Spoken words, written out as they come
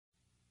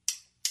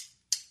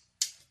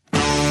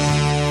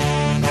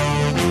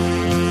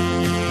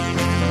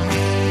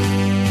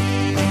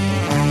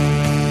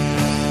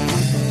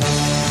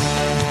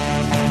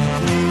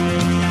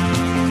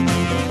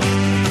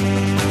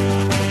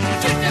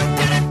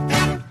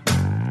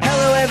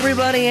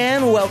everybody,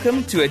 and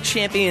welcome to a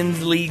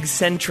Champions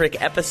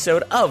League-centric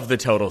episode of the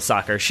Total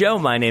Soccer Show.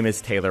 My name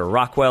is Taylor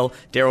Rockwell.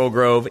 Daryl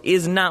Grove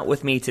is not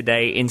with me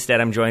today.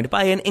 Instead, I'm joined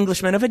by an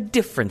Englishman of a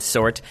different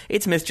sort.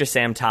 It's Mr.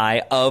 Sam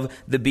Tighe of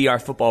the BR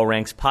Football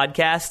Ranks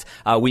podcast.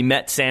 We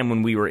met Sam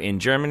when we were in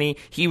Germany.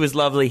 He was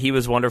lovely. He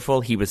was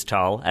wonderful. He was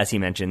tall, as he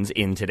mentions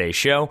in today's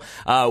show.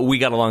 We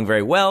got along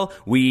very well.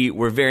 We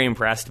were very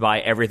impressed by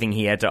everything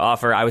he had to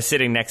offer. I was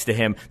sitting next to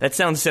him. That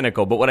sounds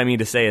cynical, but what I mean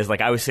to say is, like,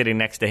 I was sitting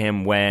next to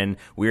him when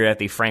we were at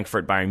the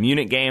Frankfurt-Bayern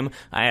Munich game.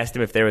 I asked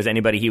him if there was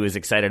anybody he was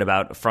excited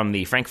about from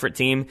the Frankfurt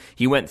team.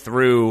 He went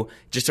through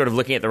just sort of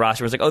looking at the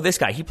roster, was like, oh, this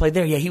guy, he played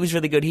there. Yeah, he was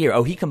really good here.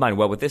 Oh, he combined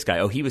well with this guy.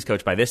 Oh, he was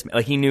coached by this.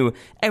 Like, he knew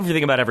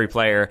everything about every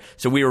player.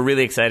 So we were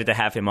really excited to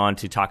have him on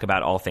to talk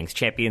about all things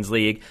Champions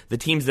League, the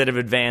teams that have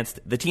advanced,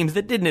 the teams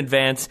that didn't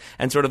advance,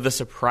 and sort of the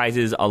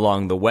surprises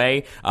along the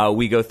way.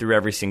 We go through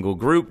every single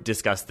group,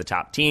 discuss the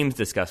top teams,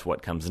 discuss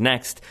what comes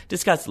next,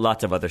 discuss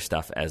lots of other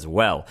stuff as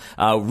well.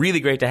 Really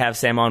great to have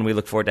Sam on. We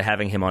look forward to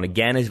having him on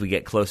again as we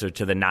get closer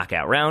to the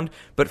knockout round.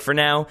 But for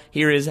now,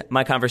 here is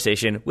my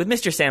conversation with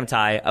Mr. Sam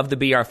Tighe of the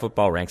BR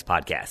Football Ranks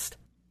podcast.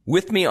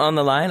 With me on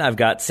the line, I've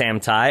got Sam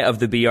Tighe of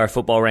the BR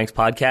Football Ranks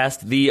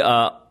podcast, the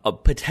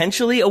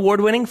potentially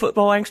award-winning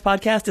Football Ranks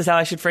podcast is how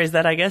I should phrase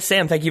that, I guess.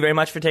 Sam, thank you very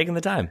much for taking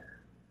the time.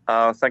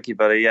 Oh, thank you,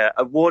 buddy. Yeah,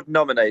 award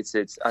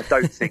nominated. I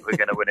don't think we're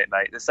going to win it,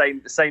 mate. The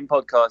same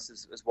podcast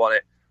has won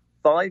it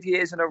 5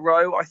 years in a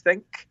row, I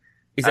think.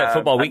 Is that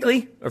Football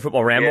Weekly or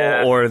Football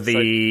Ramble or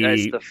the? So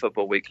it's the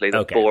Football Weekly,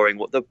 the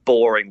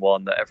boring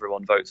one that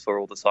everyone votes for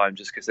all the time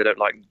just because they don't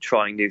like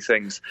trying new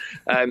things.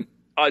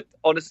 I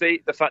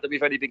honestly, the fact that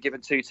we've only been given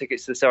 2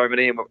 tickets to the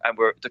ceremony and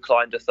we're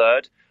declined a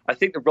third, I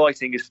think the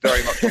writing is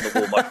very much on the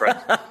wall, my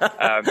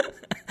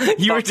friend.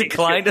 You were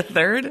declined a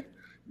third?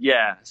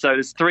 Yeah, so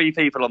there's 3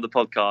 people on the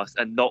podcast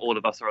and not all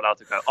of us are allowed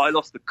to go. I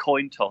lost the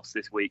coin toss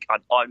this week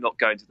and I'm not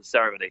going to the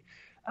ceremony.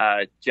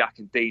 Jack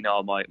and Dean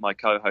are my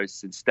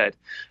co-hosts instead.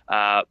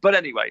 But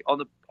anyway,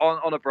 on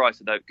a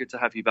brighter note, good to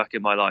have you back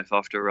in my life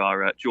after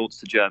our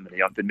jaunts to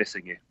Germany. I've been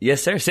missing you.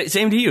 Yes, sir.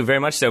 Same to you, very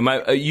much so.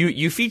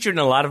 You featured in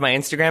a lot of my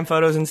Instagram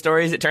photos and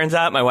stories. It turns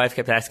out my wife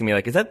kept asking me,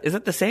 like, is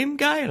that the same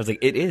guy? And I was like,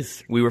 it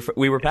is. We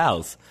were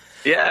pals.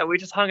 Yeah, we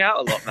just hung out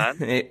a lot, man.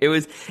 It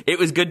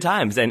was good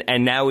times,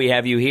 and now we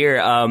have you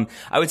here.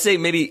 I would say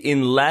maybe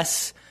in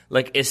less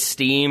like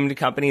esteemed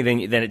company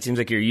than it seems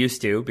like you're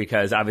used to,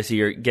 because obviously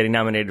you're getting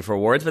nominated for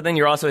awards, but then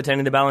you're also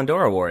attending the Ballon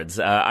d'Or Awards.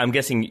 I'm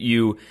guessing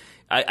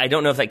I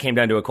don't know if that came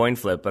down to a coin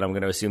flip, but I'm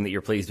going to assume that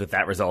you're pleased with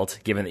that result,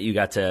 given that you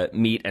got to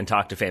meet and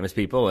talk to famous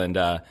people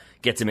and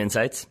get some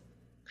insights.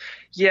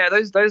 Yeah,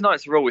 those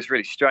nights are always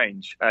really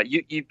strange.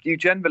 You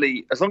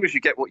generally, as long as you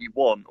get what you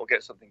want or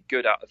get something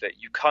good out of it,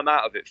 you come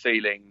out of it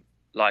feeling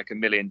like $1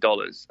 million,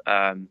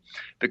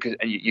 because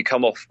you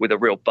come off with a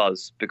real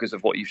buzz because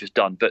of what you've just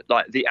done. But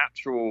like the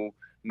actual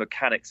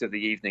mechanics of the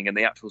evening and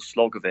the actual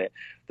slog of it,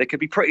 they could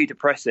be pretty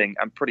depressing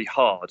and pretty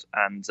hard.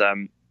 And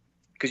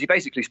because you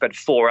basically spend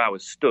 4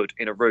 hours stood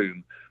in a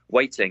room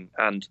waiting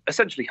and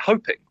essentially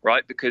hoping,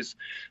 right? Because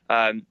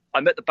I'm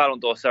at the Ballon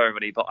d'Or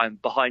ceremony, but I'm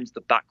behind the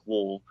back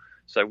wall.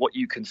 So what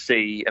you can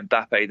see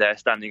Mbappe there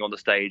standing on the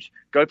stage,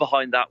 go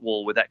behind that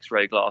wall with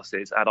X-ray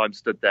glasses, and I'm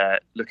stood there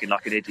looking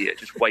like an idiot,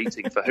 just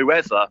waiting for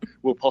whoever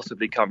will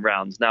possibly come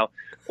round. Now,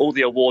 all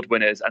the award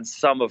winners and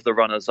some of the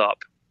runners-up,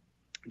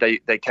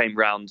 they came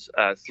round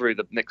through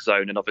the mix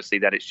zone, and obviously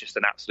then it's just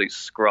an absolute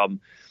scrum.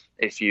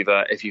 If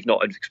you've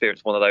not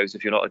experienced one of those,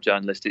 if you're not a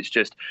journalist, it's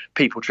just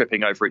people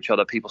tripping over each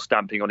other, people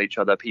stamping on each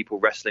other, people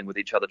wrestling with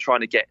each other,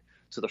 trying to get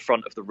to the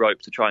front of the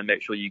rope to try and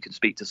make sure you can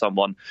speak to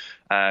someone.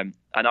 And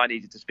I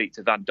needed to speak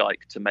to Van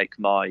Dijk to make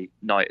my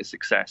night a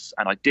success,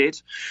 and I did,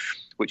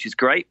 which is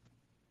great.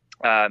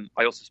 I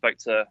also spoke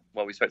to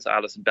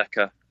Alisson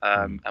Becker,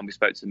 and we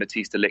spoke to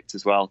Matthijs de Ligt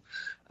as well.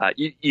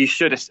 You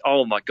should have,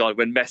 oh my God,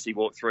 when Messi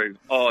walked through,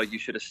 you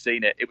should have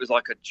seen it. It was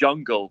like a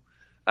jungle.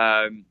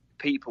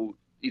 People,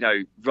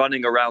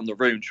 running around the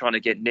room trying to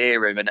get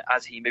near him. And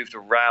as he moved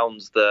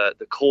around the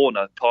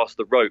corner past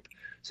the rope,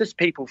 it's just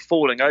people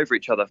falling over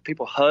each other,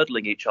 people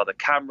hurdling each other,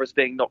 cameras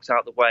being knocked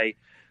out of the way.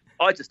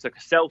 I just took a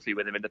selfie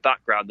with him in the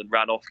background and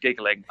ran off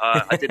giggling.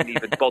 I didn't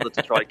even bother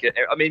to try and get...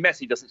 I mean,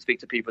 Messi doesn't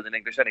speak to people in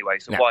English anyway,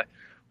 so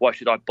why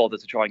should I bother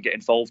to try and get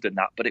involved in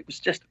that? But it was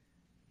just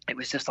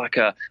like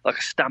a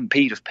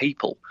stampede of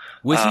people.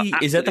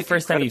 Is that the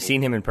first time you've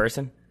seen him in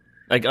person?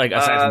 Like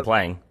aside from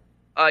playing?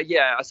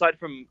 Yeah, aside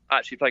from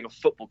actually playing a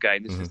football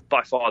game, this is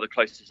by far the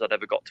closest I'd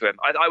ever got to him.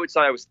 I would say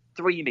I was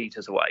 3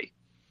 meters away.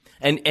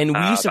 And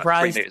were you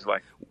surprised? 3 meters away.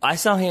 I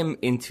saw him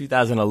in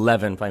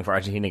 2011 playing for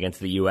Argentina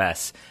against the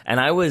U.S., and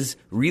I was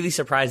really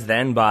surprised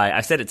then by,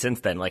 I've said it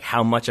since then, like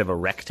how much of a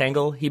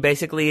rectangle he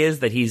basically is,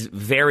 that he's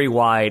very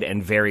wide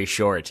and very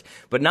short,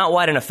 but not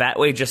wide in a fat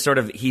way, just sort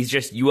of,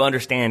 you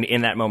understand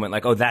in that moment,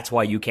 like, oh, that's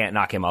why you can't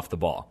knock him off the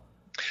ball.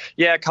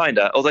 Yeah, kind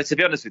of. Although, to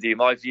be honest with you,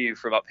 my view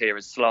from up here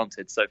is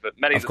slanted. So, but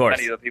many of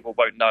the people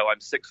won't know I'm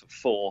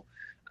 6'4",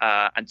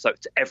 and so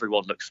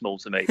everyone looks small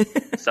to me.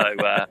 So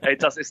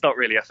it's not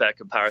really a fair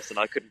comparison.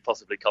 I couldn't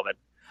possibly comment.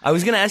 I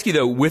was going to ask you,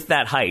 though, with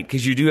that height,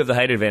 because you do have the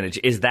height advantage,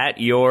 is that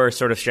your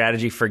sort of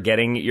strategy for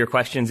getting your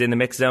questions in the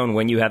mix zone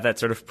when you have that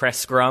sort of press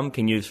scrum?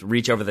 Can you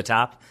reach over the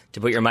top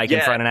to put your mic in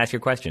front and ask your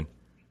question?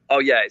 Oh,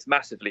 yeah, it's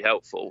massively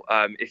helpful.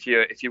 If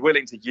you're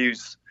willing to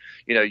use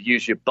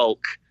your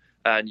bulk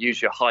and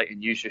use your height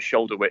and use your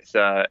shoulder width,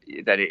 then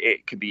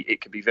it can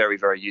be very,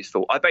 very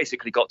useful. I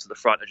basically got to the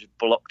front and just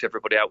blocked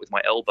everybody out with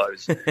my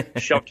elbows,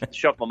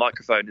 shoved my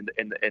microphone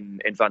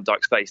in Van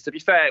Dijk's face. To be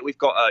fair, we've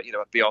got a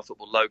BR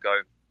Football logo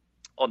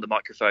on the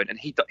microphone, and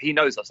he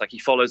knows us, like he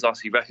follows us,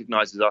 he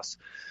recognizes us,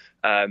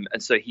 and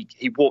so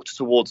he walked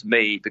towards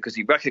me because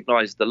he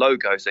recognized the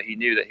logo, so he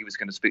knew that he was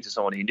going to speak to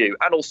someone he knew,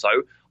 and also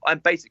I'm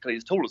basically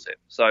as tall as him,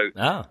 so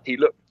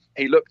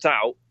he looked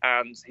out,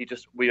 and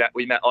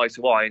we met eye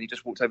to eye, and he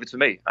just walked over to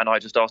me, and I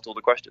just asked all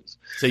the questions.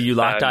 So you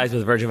locked eyes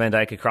with Virgil van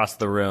Dijk across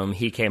the room.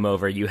 He came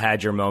over. You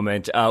had your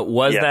moment.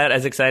 Was that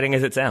as exciting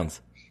as it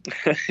sounds?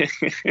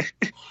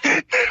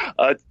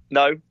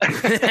 No,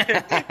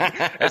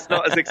 it's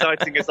not as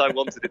exciting as I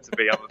wanted it to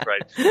be, I'm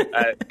afraid.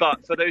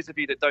 But for those of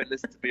you that don't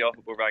listen to BR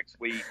Football Ranks,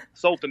 we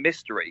solved a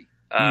mystery,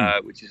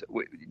 which is,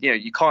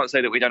 you can't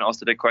say that we don't ask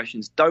the big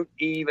questions. Don't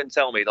even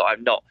tell me that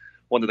I'm not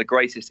one of the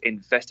greatest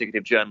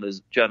investigative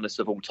journalists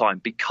of all time,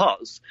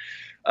 because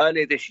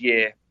earlier this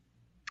year,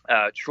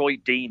 Troy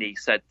Deeney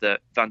said that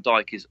Van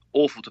Dijk is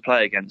awful to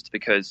play against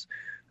because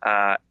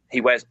he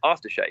wears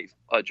aftershave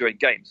during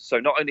games. So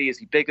not only is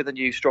he bigger than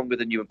you, stronger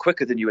than you, and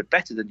quicker than you, and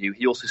better than you,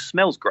 he also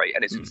smells great,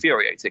 and it's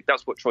infuriating.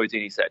 That's what Troy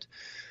Deeney said.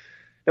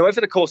 Now,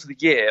 over the course of the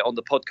year on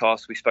the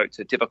podcast, we spoke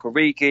to Divock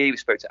Origi, we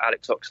spoke to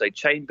Alex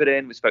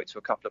Oxlade-Chamberlain, we spoke to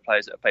a couple of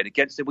players that have played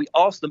against him. We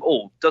asked them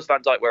all, does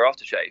Van Dijk wear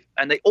aftershave?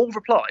 And they all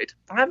replied,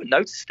 I haven't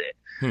noticed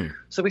it.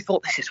 So we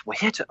thought, this is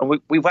weird.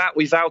 And we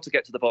vowed to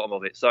get to the bottom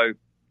of it. So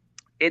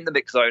in the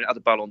mix zone at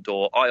the Ballon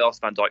d'Or, I asked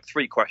Van Dijk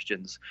 3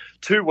 questions.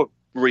 2 were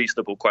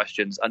reasonable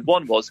questions, and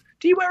 1 was,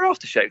 do you wear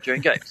aftershave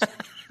during games?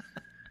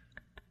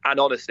 And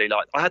honestly,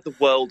 I had the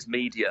world's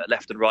media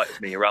left and right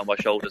of me around my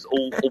shoulders,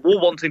 all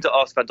wanting to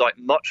ask Van Dijk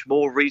much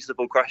more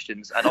reasonable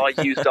questions, and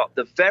I used up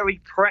the very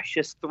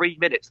precious 3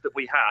 minutes that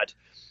we had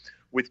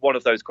with one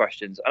of those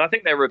questions. And I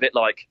think they were a bit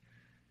like,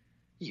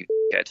 you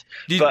kid.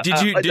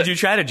 Did you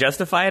try to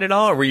justify it at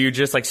all, or were you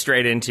just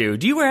straight into,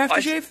 do you wear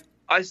aftershave?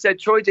 I said,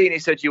 Troy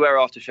Deeney said you wear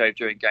aftershave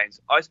during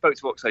games. I spoke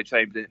to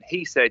Oxlade-Chamberlain.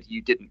 He said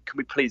you didn't. Can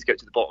we please get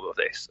to the bottom of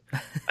this?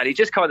 And he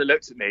just kind of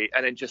looked at me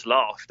and then just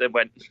laughed and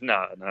went,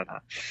 no.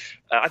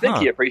 I think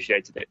he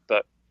appreciated it,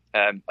 but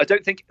I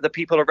don't think the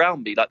people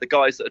around me, like the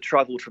guys that had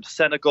travelled from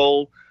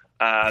Senegal,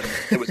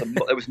 there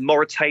was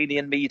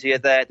Mauritanian media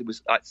there. There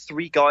was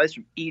 3 guys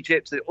from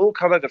Egypt. They all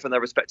come over from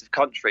their respective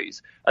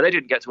countries, and they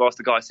didn't get to ask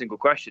the guy a single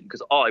question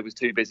because I was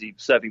too busy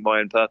serving my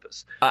own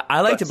purpose.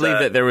 I like to believe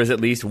that there was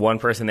at least one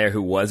person there who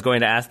was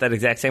going to ask that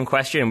exact same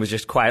question and was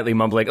just quietly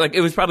mumbling.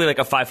 It was probably a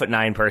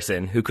 5'9"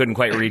 person who couldn't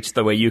quite reach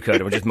the way you could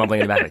and was just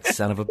mumbling in the back,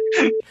 son of a.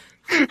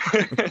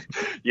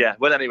 Yeah.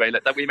 Well, anyway,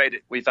 look, we made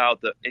it. We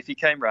vowed that if he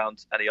came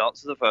round and he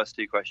answered the first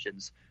 2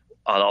 questions,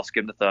 I'll ask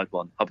him the 3rd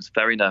one. I was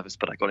very nervous,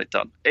 but I got it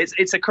done.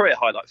 It's a career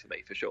highlight for me,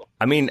 for sure.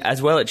 I mean, as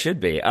well it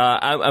should be.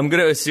 I'm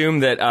going to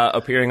assume that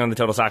appearing on the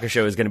Total Soccer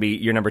Show is going to be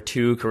your number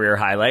 2 career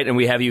highlight, and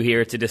we have you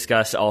here to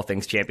discuss all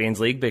things Champions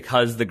League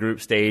because the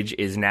group stage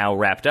is now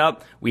wrapped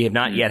up. We have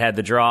not yet had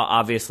the draw,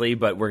 obviously,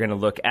 but we're going to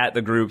look at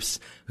the groups,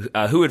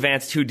 who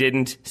advanced, who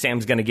didn't.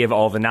 Sam's going to give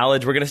all the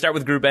knowledge. We're going to start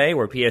with Group A,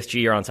 where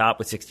PSG are on top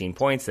with 16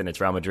 points, then it's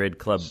Real Madrid,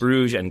 Club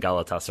Brugge, and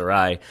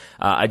Galatasaray.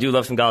 I do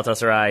love some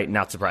Galatasaray.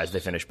 Not surprised they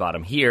finished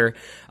bottom here.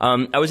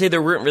 I would say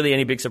there weren't really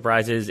any big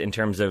surprises in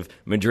terms of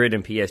Madrid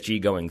and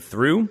PSG going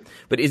through,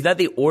 but is that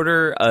the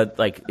order,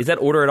 is that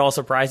order at all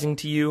surprising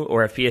to you,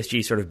 or have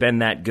PSG sort of been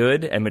that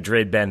good and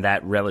Madrid been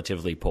that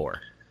relatively poor?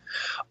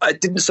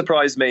 It didn't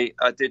surprise me.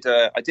 I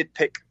did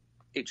pick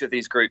each of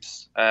these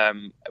groups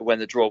when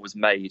the draw was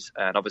made,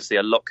 and obviously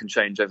a lot can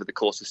change over the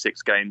course of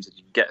 6 games, and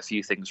you can get a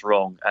few things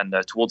wrong, and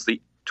towards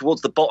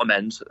the bottom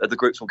end of the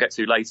groups we'll get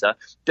to later,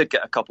 did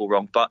get a couple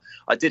wrong, but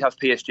I did have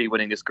PSG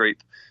winning this group.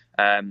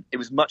 It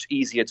was much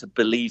easier to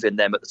believe in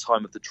them at the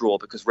time of the draw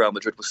because Real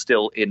Madrid was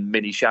still in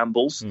mini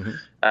shambles.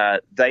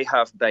 They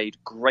have made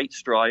great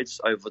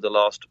strides over the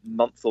last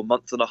month or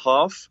month and a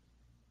half.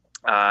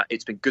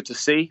 It's been good to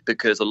see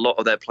because a lot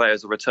of their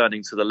players are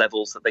returning to the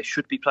levels that they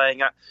should be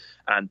playing at,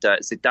 and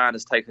Zidane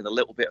has taken a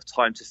little bit of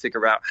time to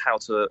figure out how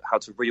to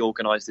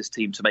reorganise this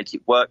team to make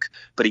it work,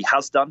 but he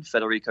has done.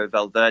 Federico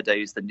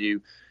Valverde is the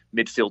new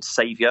midfield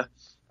saviour,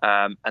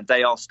 and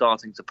they are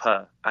starting to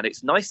purr, and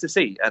it's nice to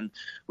see. And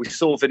we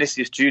saw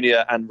Vinicius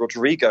Junior and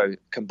Rodrigo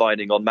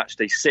combining on match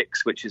day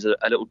 6, which is a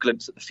little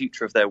glimpse at the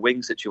future of their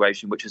wing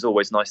situation, which is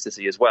always nice to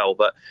see as well.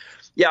 But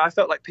yeah, I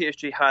felt like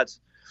PSG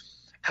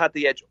had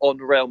the edge on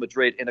Real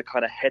Madrid in a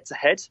kind of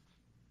head-to-head.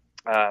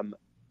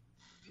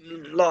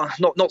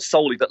 Not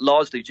solely, but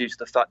largely due to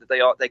the fact that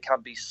they can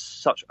be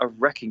such a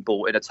wrecking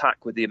ball in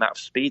attack with the amount of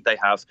speed they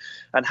have,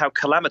 and how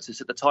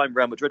calamitous at the time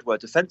Real Madrid were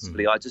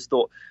defensively. I just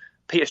thought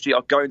PSG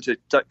are going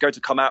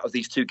to come out of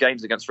these two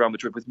games against Real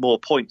Madrid with more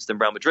points than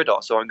Real Madrid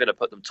are, so I'm going to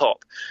put them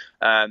top.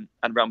 And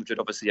Real Madrid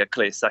obviously a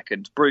clear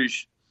second.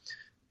 Bruges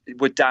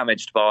were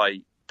damaged by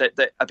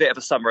a bit of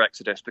a summer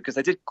exodus because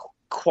they did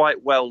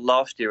quite well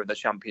last year in the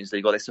Champions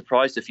League, or they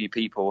surprised a few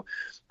people,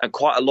 and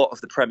quite a lot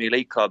of the Premier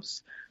League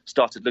clubs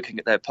started looking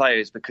at their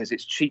players because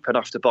it's cheap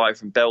enough to buy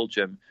from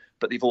Belgium.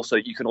 But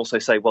you can also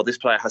say, well, this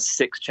player has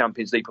 6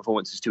 Champions League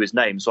performances to his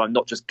name, so I'm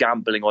not just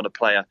gambling on a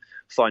player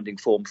finding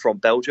form from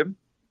Belgium.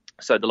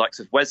 So the likes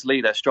of Wesley,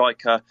 their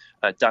striker,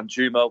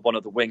 Danjuma, one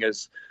of the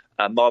wingers,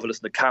 Marvelous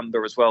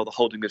Nakamba as well, the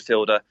holding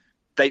midfielder,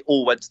 they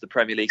all went to the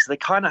Premier League. So they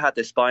kind of had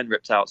their spine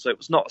ripped out. So it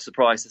was not a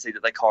surprise to see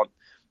that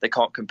they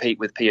can't compete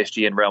with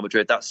PSG and Real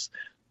Madrid. That's,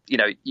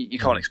 you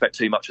can't expect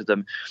too much of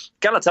them.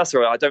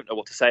 Galatasaray, I don't know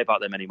what to say about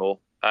them anymore.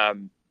 I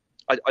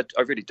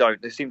really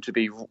don't. They seem to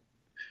be...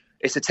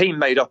 It's a team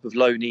made up of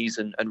loanees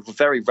and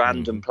very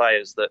random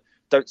players that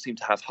don't seem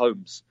to have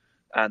homes.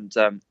 And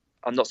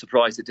I'm not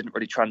surprised it didn't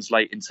really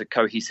translate into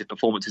cohesive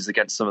performances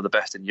against some of the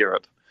best in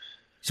Europe.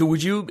 So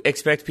would you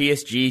expect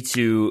PSG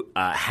to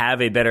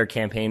have a better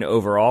campaign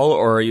overall,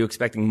 or are you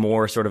expecting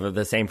more sort of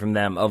the same from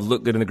them, of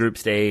look good in the group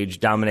stage,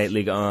 dominate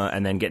Ligue 1,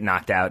 and then get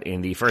knocked out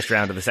in the first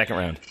round or the second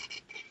round?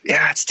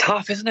 Yeah, it's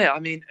tough, isn't it? I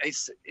mean,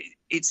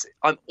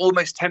 I'm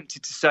almost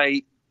tempted to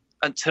say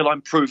until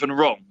I'm proven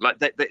wrong.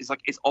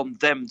 It's on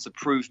them to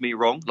prove me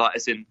wrong.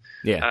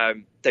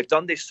 They've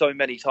done this so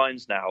many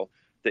times now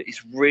that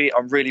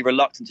I'm really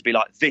reluctant to be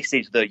like, this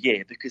is the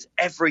year, because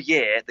every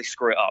year they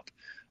screw it up.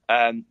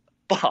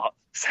 But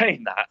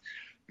saying that,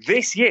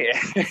 this year,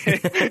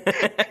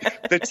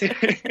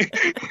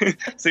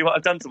 see what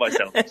I've done to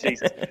myself,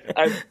 Jesus.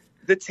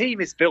 The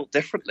team is built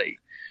differently.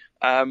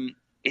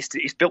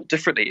 It's built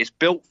differently. It's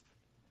built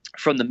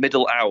from the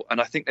middle out,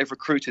 and I think they've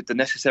recruited the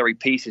necessary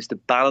pieces to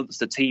balance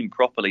the team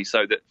properly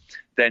so that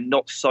they're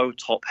not so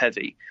top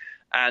heavy.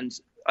 And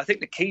I think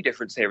the key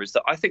difference here is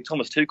that I think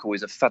Thomas Tuchel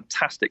is a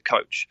fantastic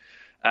coach,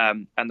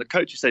 and the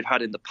coaches they've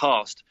had in the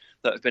past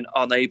that have been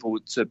unable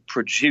to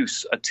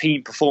produce a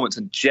team performance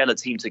and gel a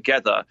team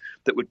together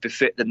that would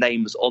befit the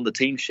names on the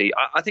team sheet.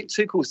 I think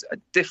Tuchel's a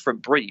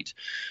different breed,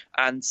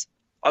 and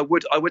I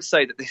would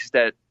say that this is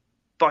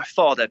by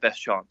far their best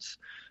chance.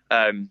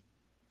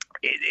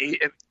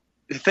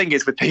 The thing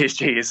is with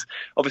PSG is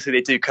obviously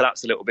they do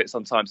collapse a little bit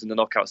sometimes in the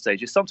knockout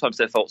stages. Sometimes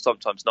their fault,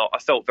 sometimes not. I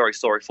felt very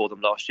sorry for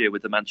them last year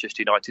with the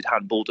Manchester United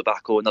handball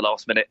debacle in the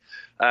last minute.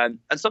 And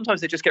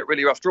sometimes they just get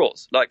really rough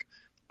draws. Like,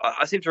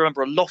 I seem to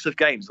remember a lot of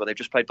games where they've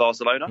just played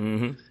Barcelona.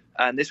 Mm-hmm.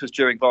 And this was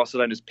during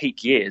Barcelona's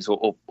peak years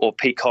or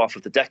peak half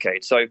of the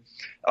decade. So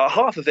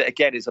half of it,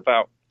 again, is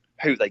about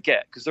who they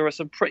get, because there are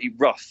some pretty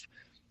rough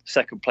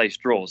second place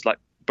draws. Like,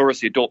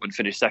 Borussia Dortmund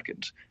finished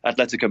second.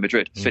 Atletico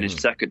Madrid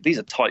finished second. These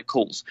are tight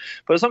calls.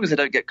 But as long as they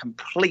don't get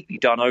completely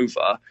done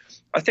over,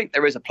 I think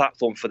there is a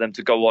platform for them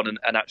to go on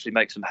and actually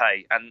make some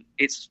hay. And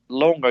it's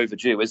long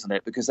overdue, isn't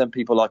it? Because then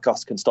people like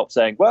us can stop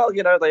saying, well,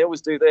 they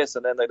always do this,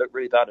 and then they look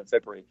really bad in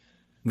February.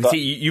 See,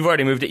 you've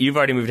already moved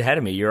ahead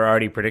of me. You're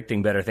already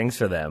predicting better things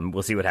for them.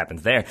 We'll see what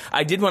happens there.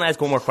 I did want to ask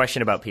one more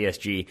question about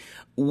PSG.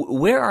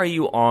 Where are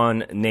you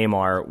on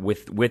Neymar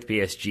with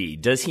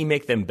PSG? Does he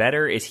make them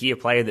better? Is he a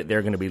player that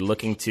they're going to be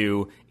looking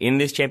to in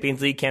this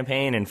Champions League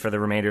campaign and for the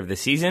remainder of the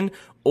season?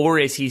 Or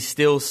is he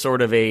still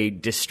sort of a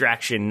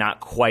distraction, not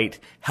quite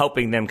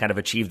helping them kind of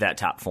achieve that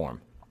top form?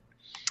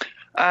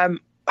 I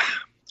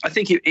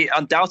think it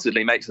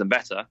undoubtedly makes them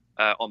better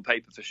on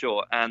paper for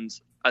sure. And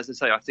as I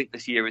say, I think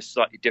this year is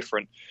slightly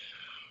different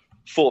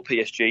for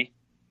PSG.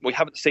 We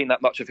haven't seen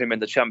that much of him in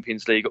the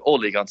Champions League or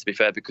Ligue 1, to be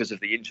fair, because of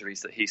the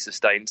injuries that he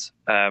sustained.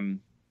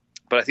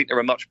 But I think they're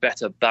a much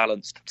better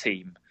balanced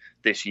team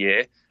this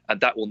year, and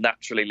that will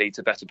naturally lead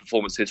to better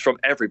performances from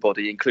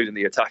everybody, including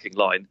the attacking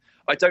line.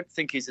 I don't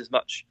think he's as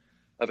much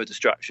of a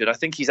distraction. I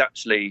think he's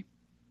actually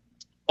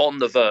on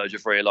the verge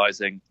of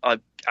realising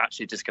I'm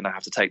actually just going to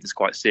have to take this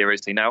quite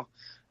seriously now.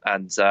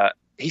 And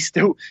he's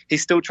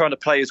still trying to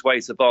play his way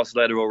to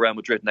Barcelona or Real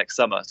Madrid next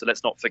summer, so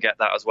let's not forget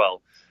that as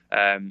well.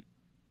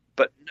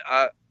 But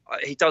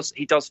he does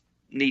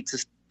need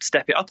to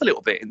step it up a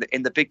little bit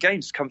in the big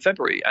games come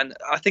February, and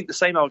I think the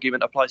same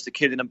argument applies to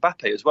Kylian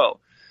Mbappe as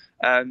well.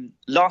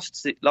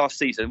 Last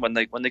season, when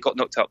they got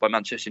knocked out by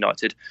Manchester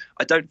United,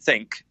 I don't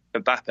think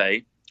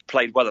Mbappe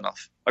played well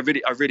enough. I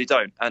really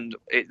don't. And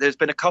there's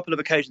been a couple of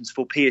occasions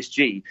for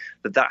PSG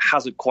that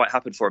hasn't quite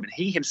happened for him. And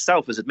he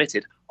himself has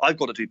admitted, I've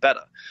got to do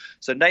better.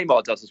 So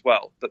Neymar does as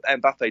well, but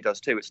Mbappe does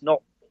too. It's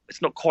not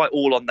quite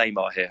all on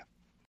Neymar here.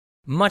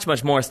 Much,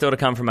 much more still to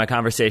come from my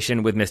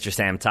conversation with Mr.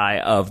 Sam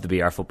Tighe of the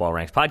BR Football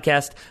Ranks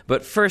podcast.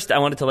 But first, I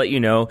wanted to let you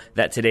know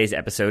that today's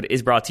episode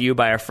is brought to you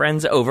by our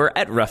friends over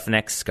at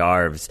Roughneck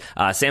Scarves.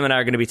 Sam and I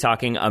are going to be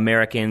talking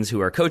Americans who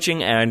are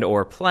coaching and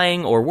or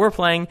playing or were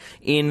playing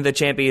in the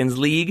Champions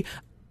League.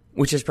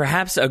 Which is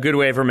perhaps a good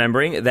way of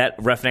remembering that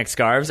Roughneck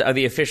scarves are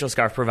the official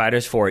scarf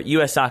providers for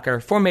U.S.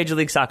 Soccer, for Major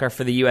League Soccer,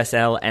 for the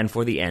USL, and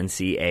for the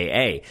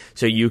NCAA.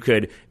 So you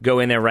could go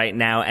in there right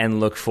now and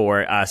look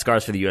for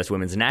scarves for the U.S.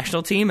 Women's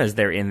National Team as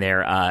they're in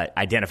their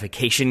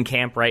identification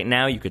camp right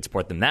now. You could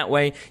support them that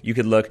way. You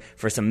could look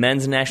for some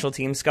men's national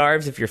team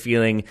scarves if you're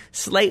feeling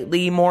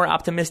slightly more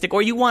optimistic,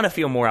 or you want to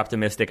feel more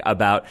optimistic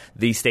about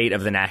the state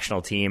of the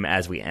national team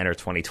as we enter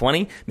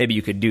 2020. Maybe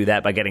you could do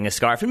that by getting a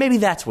scarf, and maybe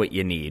that's what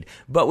you need.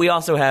 But we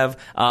also have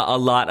a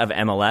lot of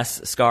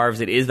MLS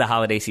scarves. It is the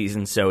holiday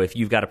season, so if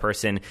you've got a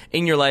person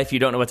in your life, you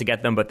don't know what to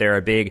get them, but they're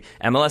a big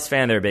MLS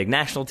fan, they're a big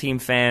national team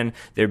fan,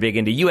 they're big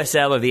into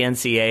USL or the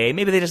NCAA,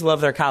 maybe they just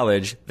love their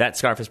college, that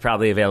scarf is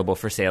probably available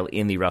for sale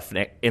in the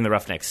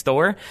Roughneck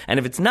store. And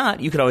if it's not,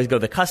 you could always go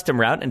the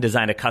custom route and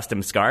design a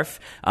custom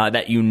scarf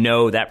that you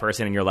know that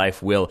person in your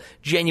life will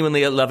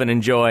genuinely love and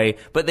enjoy,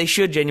 but they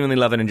should genuinely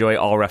love and enjoy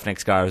all Roughneck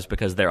scarves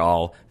because they're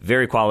all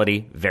very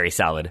quality, very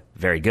solid,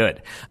 very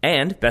good.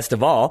 And best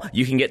of all,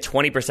 you can get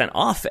 20%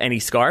 off any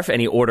scarf,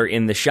 any order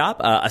in the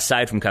shop,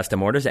 aside from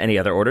custom orders, any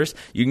other orders.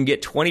 You can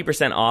get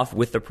 20% off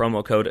with the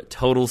promo code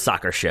Total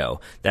Soccer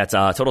Show. That's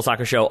Total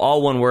Soccer Show,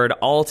 all one word,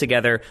 all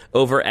together,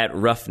 over at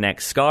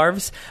Roughneck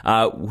Scarves,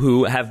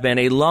 who have been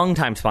a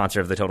longtime sponsor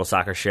of the Total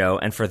Soccer Show.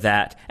 And for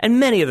that and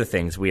many other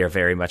things, we are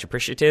very much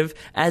appreciative,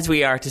 as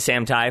we are to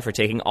Sam Tighe for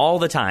taking all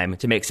the time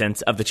to make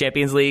sense of the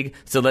Champions League.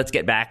 So let's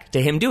get back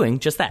to him doing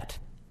just that.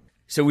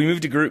 So we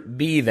move to Group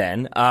B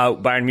then.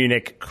 Bayern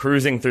Munich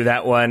cruising through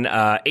that one.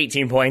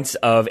 18 points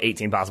of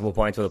 18 possible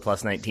points with a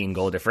plus 19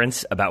 goal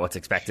difference, about what's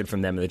expected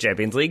from them in the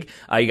Champions League.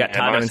 You got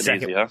Tottenham in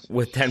second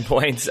with 10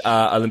 points,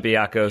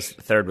 Olympiacos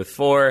third with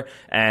 4,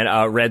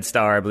 and Red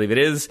Star, I believe it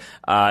is,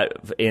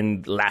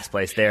 in last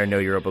place there. No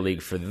Europa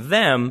League for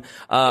them.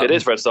 It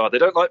is Red Star. They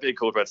don't like being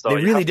called Red Star.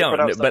 They really don't.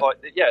 But,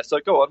 yeah, so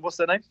go on. What's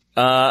their name?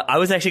 I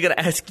was actually going to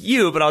ask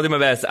you, but I'll do my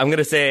best. I'm going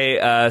to say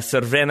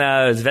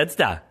Crvena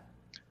Zvezda.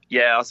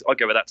 Yeah, I'll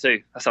go with that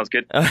too. That sounds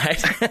good. All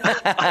right.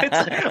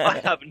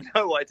 I have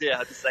no idea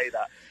how to say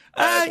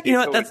that. You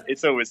know what?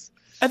 It's always.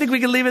 I think we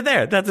can leave it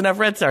there. That's enough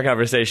Red Star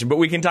conversation, but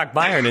we can talk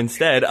Bayern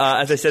instead.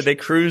 As I said, they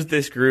cruised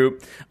this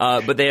group,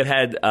 but they have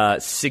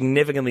had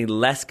significantly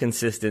less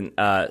consistent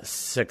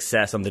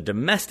success on the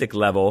domestic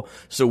level.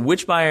 So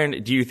which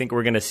Bayern do you think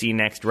we're going to see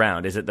next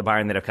round? Is it the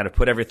Bayern that have kind of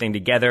put everything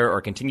together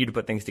or continue to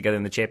put things together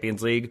in the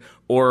Champions League,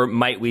 or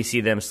might we see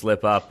them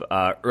slip up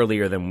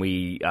earlier than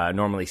we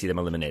normally see them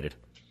eliminated?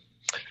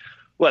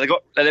 Well, they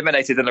got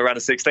eliminated in the round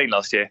of 16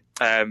 last year.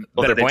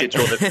 Although they did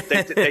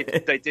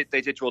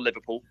draw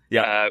Liverpool,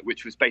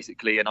 which was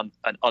basically an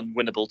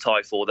unwinnable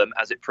tie for them,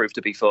 as it proved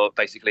to be for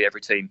basically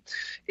every team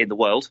in the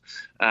world.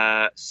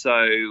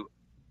 So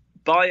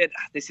Bayern,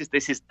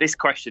 this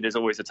question is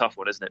always a tough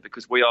one, isn't it?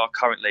 Because we are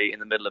currently in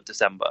the middle of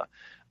December,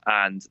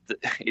 and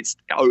it's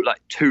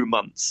like 2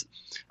 months.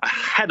 A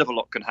hell of a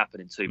lot can happen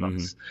in 2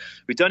 months.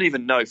 We don't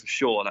even know for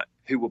sure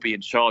who will be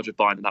in charge of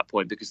Bayern at that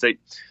point, because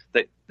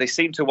they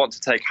seem to want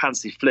to take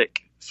Hansi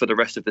Flick for the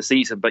rest of the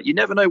season, but you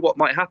never know what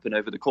might happen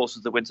over the course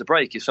of the winter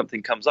break if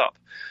something comes up.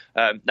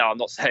 Now, I'm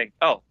not saying,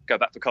 go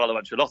back to Carlo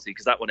Ancelotti,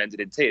 because that one ended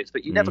in tears,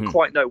 but you never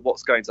quite know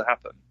what's going to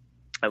happen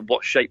and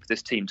what shape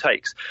this team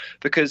takes,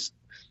 because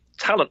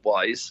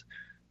talent-wise,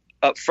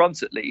 up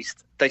front at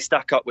least, they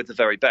stack up with the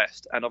very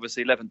best. And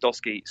obviously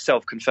Lewandowski,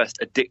 self-confessed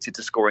addicted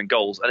to scoring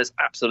goals, and has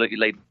absolutely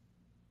laid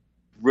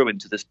ruin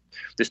to this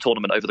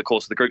tournament over the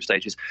course of the group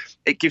stages.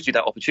 It gives you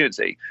that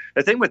opportunity.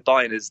 The thing with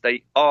Bayern is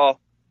they are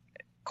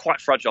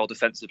quite fragile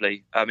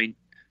defensively. I mean,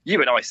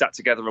 you and I sat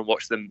together and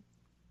watched them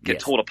get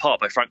torn apart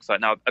by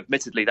Frankfurt. Now,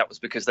 admittedly, that was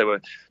because they were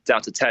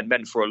down to 10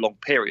 men for a long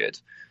period.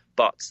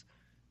 But,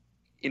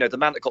 the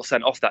man that got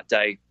sent off that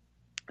day,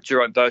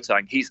 Jerome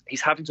Boateng,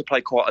 he's having to play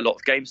quite a lot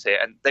of games here,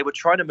 and they were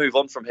trying to move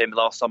on from him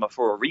last summer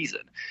for a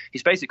reason.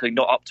 He's basically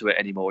not up to it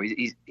anymore.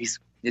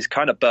 He's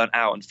kind of burnt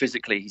out, and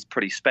physically he's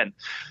pretty spent.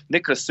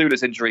 Nicolas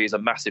Sula's injury is a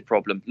massive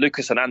problem.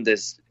 Lucas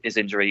Hernandez's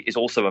injury is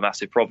also a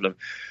massive problem.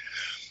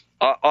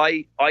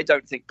 I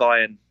don't think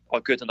Bayern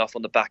are good enough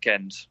on the back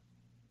end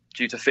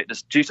due to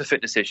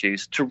fitness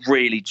issues to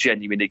really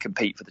genuinely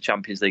compete for the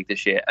Champions League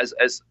this year.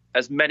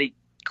 As many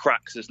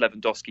cracks as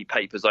Lewandowski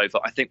papers over,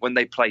 I think when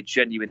they play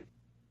genuine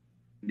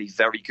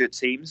very good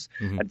teams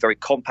and very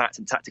compact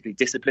and tactically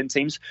disciplined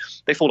teams,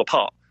 they fall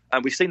apart.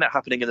 And we've seen that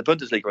happening in the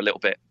Bundesliga a little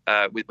bit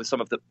with some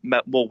of the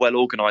more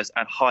well-organised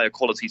and higher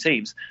quality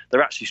teams.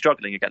 They're actually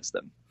struggling against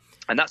them.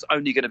 And that's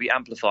only going to be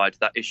amplified,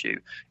 that issue,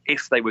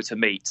 if they were to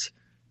meet,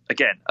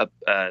 again,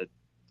 a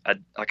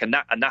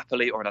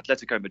Napoli or an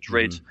Atletico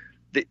Madrid.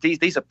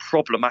 These are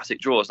problematic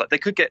draws. Like they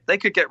could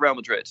get Real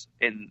Madrid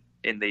in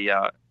the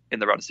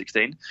round of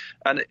 16.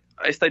 And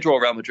if they draw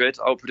Real Madrid,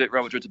 I'll predict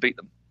Real Madrid to beat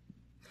them.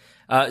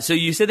 So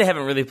you said they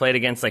haven't really played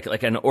against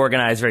like an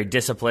organized, very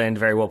disciplined,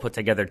 very well put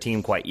together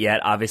team quite yet.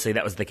 Obviously,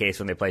 that was the case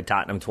when they played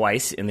Tottenham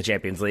twice in the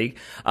Champions League.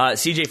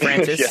 CJ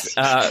Francis,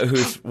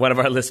 who's one of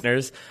our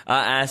listeners,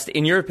 asked,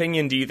 in your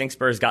opinion, do you think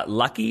Spurs got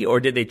lucky,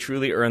 or did they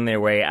truly earn their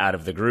way out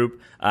of the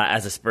group?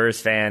 As a Spurs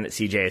fan,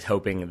 CJ is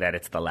hoping that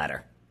it's the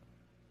latter.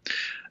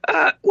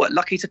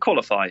 Lucky to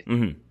qualify?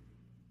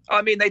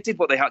 I mean, they did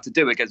what they had to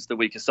do against the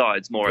weaker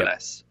sides, more or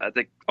less.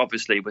 They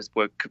obviously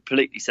were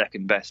completely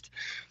second best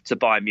to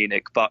Bayern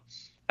Munich, but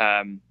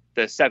the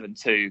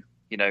 7-2,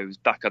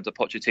 back under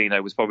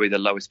Pochettino was probably the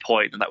lowest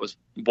point, and that was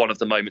one of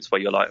the moments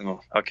where you're like,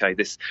 oh, okay,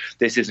 this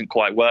isn't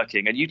quite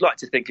working. And you'd like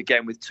to think,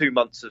 again, with 2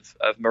 months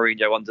of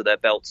Mourinho under their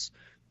belts,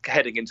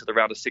 heading into the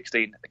round of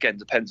 16, again,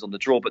 depends on the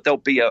draw, but they'll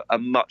be a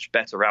much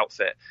better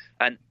outfit.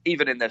 And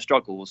even in their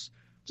struggles,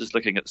 just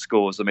looking at the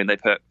scores, I mean, they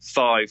put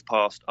 5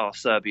 past our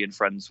Serbian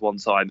friends one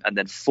time and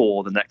then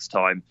 4 the next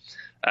time.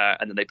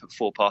 And then they put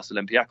 4 past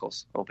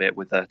Olympiacos, albeit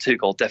with a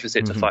 2-goal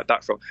deficit to fight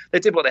back from. They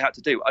did what they had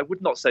to do. I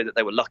would not say that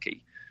they were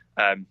lucky.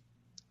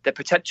 They're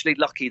potentially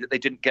lucky that they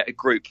didn't get a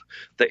group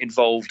that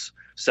involved,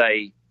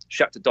 say,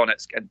 Shakhtar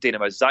Donetsk and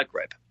Dinamo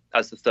Zagreb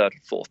as the third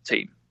and fourth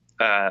team.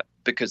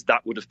 Because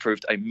that would have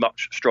proved a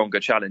much stronger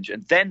challenge.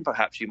 And then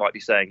perhaps you might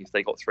be saying if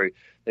they got through,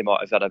 they might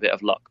have had a bit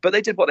of luck. But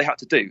they did what they had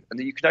to do. And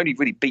you can only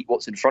really beat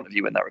what's in front of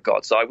you in that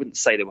regard. So I wouldn't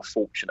say they were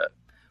fortunate.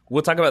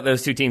 We'll talk about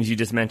those 2 teams you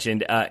just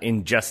mentioned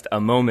in just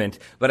a moment.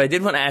 But I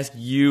did want to ask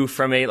you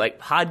from a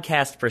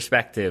podcast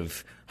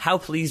perspective, how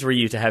pleased were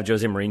you to have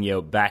Jose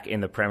Mourinho back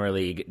in the Premier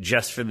League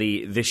just for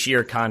the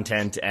sheer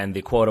content and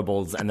the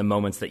quotables and the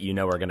moments that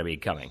are going to be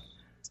coming?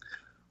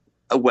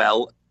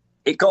 Well,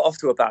 it got off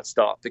to a bad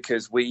start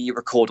because we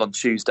record on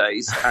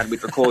Tuesdays and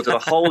we'd recorded a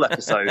whole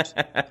episode,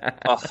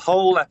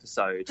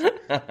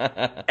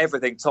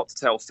 everything top to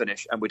tail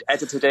finish, and we'd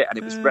edited it and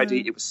it was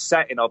ready. It was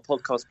set in our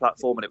podcast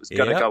platform and it was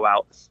going to go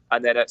out.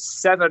 And then at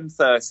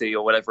 7:30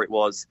 or whatever it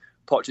was,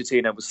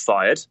 Pochettino was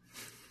fired.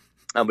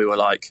 And we were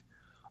like,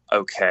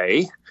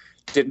 okay,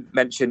 didn't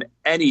mention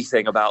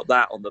anything about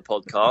that on the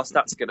podcast.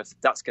 That's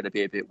gonna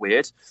be a bit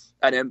weird.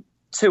 And then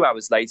 2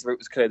 hours later, it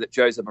was clear that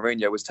Jose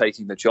Mourinho was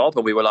taking the job,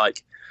 and we were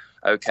like,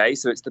 okay,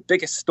 so it's the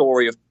biggest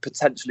story of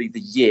potentially the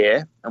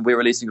year, and we're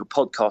releasing a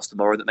podcast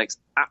tomorrow that makes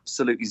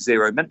absolutely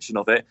zero mention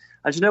of it.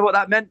 And you know what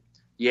that meant?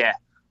 Yeah,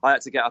 I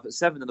had to get up at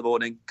 7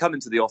 in.morning, come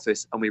into the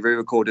office, and we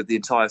re-recorded the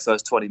entire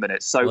first 20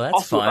 minutes. So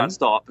off to a bad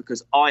start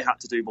because I had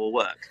to do more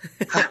work.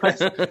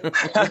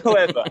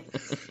 However,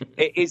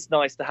 it is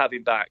nice to have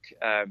him back,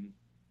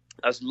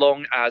 as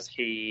long as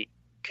he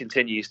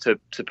continues to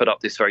put up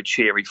this very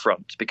cheery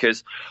front,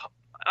 because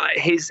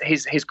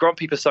his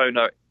grumpy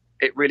persona,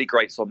 it really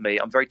grates on me.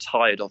 I'm very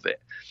tired of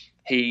it.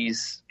 He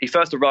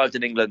first arrived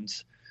in England,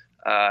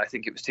 I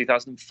think it was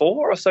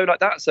 2004 or so like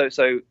that. So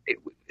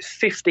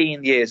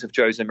 15 years of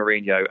Jose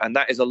Mourinho, and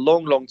that is a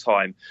long, long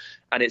time.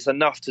 And it's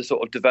enough to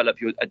sort of develop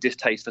a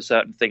distaste for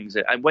certain things.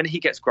 And when he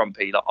gets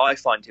grumpy, I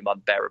find him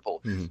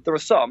unbearable. Mm-hmm. There are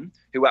some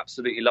who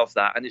absolutely love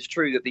that. And it's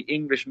true that the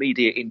English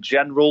media in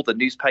general, the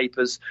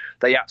newspapers,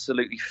 they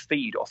absolutely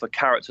feed off a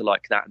character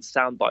like that and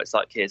sound bites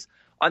like his.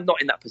 I'm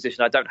not in that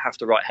position. I don't have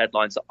to write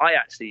headlines. So I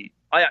actually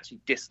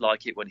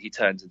dislike it when he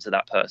turns into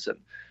that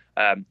person.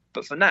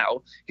 But for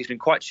now, he's been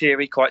quite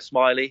cheery, quite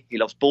smiley. He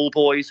loves ball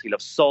boys. He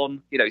loves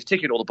Son. He's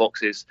ticking all the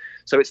boxes.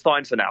 So it's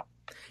fine for now.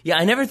 Yeah,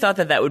 I never thought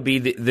that would be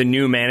the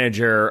new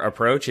manager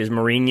approach, is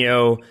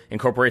Mourinho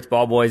incorporates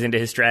ball boys into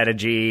his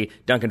strategy.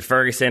 Duncan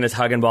Ferguson is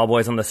hugging ball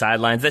boys on the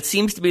sidelines. That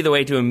seems to be the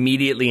way to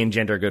immediately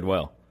engender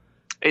goodwill.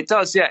 It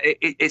does, yeah.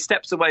 It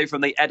steps away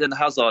from the Eden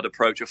Hazard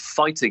approach of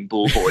fighting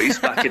ball boys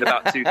back in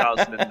about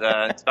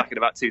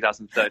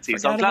 2013.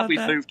 So I'm glad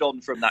we've moved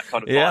on from that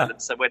kind of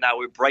violence. So we're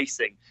now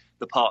embracing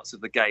the parts of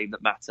the game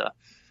that matter.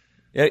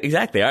 Yeah,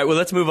 exactly. All right, well,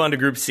 let's move on to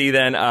Group C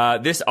then.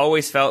 This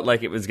always felt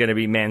like it was going to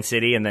be Man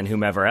City and then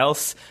whomever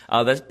else.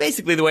 That's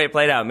basically the way it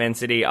played out. Man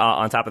City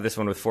on top of this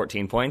one with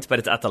 14 points, but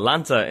it's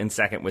Atalanta in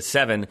second with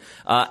 7.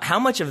 How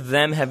much of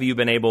them have you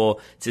been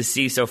able to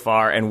see so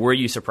far, and were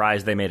you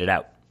surprised they made it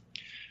out?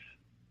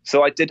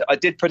 So I did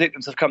predict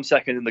them to come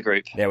second in the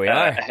group. There we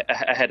are.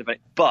 Ahead of me.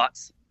 But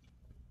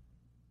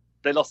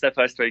they lost their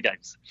first 3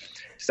 games.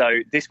 So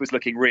this was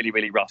looking really,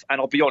 really rough.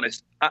 And I'll be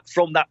honest,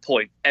 from that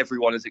point,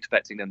 everyone is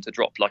expecting them to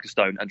drop like a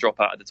stone and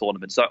drop out of the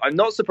tournament. So I'm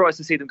not surprised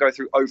to see them go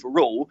through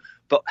overall,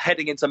 but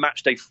heading into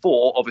match day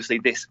 4, obviously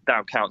this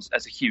now counts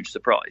as a huge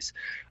surprise.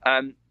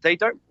 They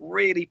don't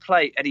really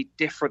play any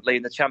differently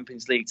in the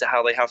Champions League to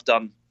how they have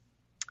done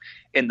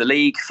in the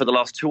league for the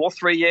last 2 or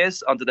 3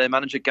 years under their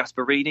manager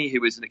Gasperini,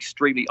 who is an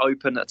extremely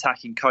open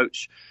attacking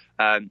coach.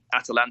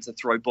 Atalanta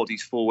throw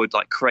bodies forward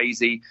like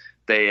crazy.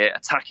 Their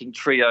attacking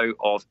trio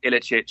of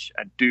Ilicic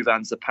and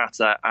Duvan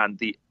Zapata and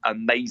the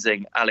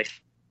amazing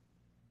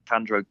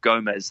Alejandro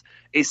Gomez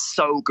is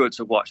so good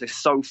to watch. They're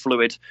so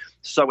fluid,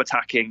 so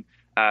attacking.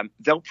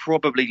 They'll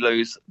probably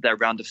lose their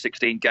round of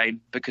 16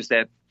 game because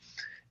they're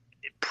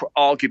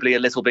arguably a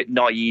little bit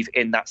naive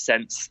in that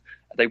sense.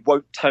 They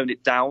won't tone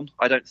it down,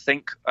 I don't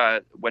think,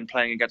 when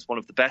playing against one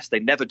of the best.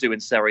 They never do in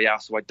Serie A,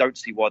 so I don't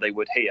see why they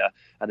would here,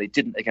 and they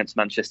didn't against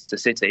Manchester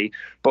City.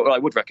 But what I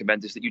would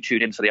recommend is that you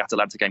tune in for the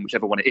Atalanta game,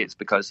 whichever one it is,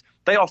 because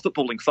they are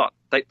footballing fun.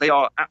 They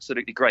are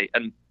absolutely great,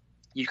 and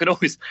you can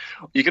always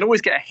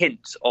get a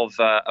hint of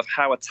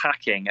how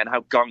attacking and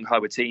how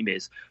gung-ho a team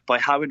is by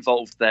how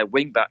involved their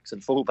wing-backs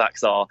and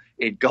full-backs are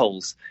in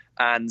goals.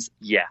 And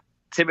yeah,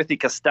 Timothy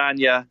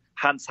Castagna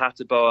Hans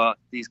Hateboer,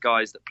 these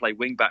guys that play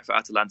wing-back for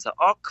Atalanta,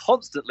 are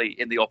constantly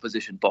in the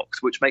opposition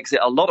box, which makes it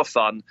a lot of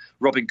fun.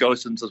 Robin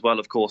Gosens as well,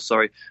 of course.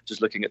 Sorry,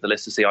 just looking at the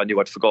list to see, I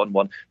knew I'd forgotten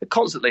one. They're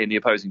constantly in the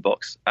opposing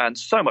box, and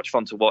so much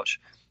fun to watch.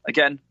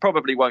 Again,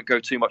 probably won't go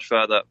too much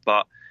further,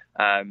 but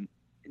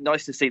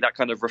nice to see that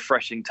kind of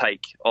refreshing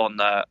take on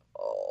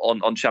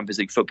Champions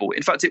League football.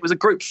 In fact, it was a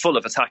group full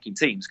of attacking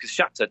teams, because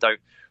Shakhtar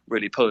don't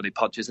really pull any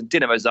punches, and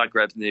Dinamo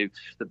Zagreb knew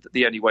that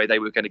the only way they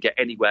were going to get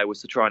anywhere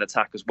was to try and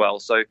attack as well.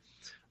 So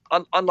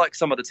unlike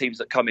some of the teams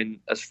that come in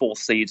as fourth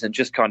seeds and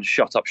just kind of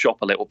shut up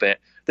shop a little bit,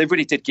 they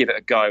really did give it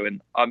a go,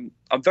 and I'm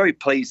very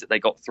pleased that they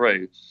got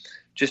through,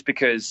 just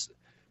because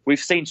we've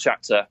seen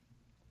Shakhtar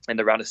in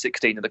the round of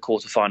 16 in the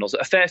quarterfinals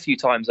a fair few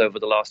times over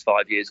the last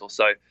 5 years or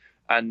so,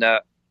 and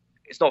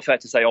it's not fair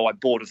to say, I'm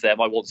bored of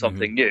them, I want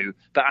something new.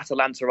 But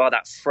Atalanta are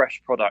that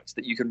fresh product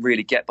that you can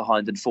really get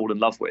behind and fall in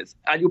love with.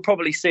 And you'll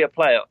probably see a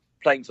player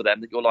playing for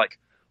them that you're like,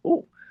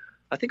 oh,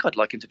 I think I'd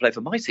like him to play for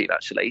my team,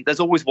 actually.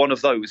 There's always one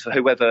of those for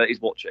whoever is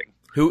watching.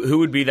 Who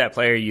would be that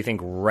player you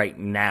think right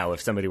now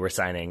if somebody were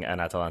signing an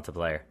Atalanta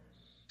player?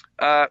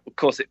 Of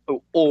course, it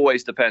will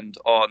always depend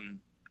on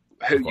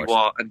who you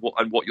are and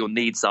what your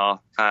needs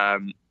are.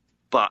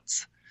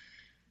 But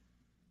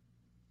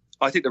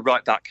I think the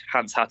right back,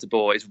 Hans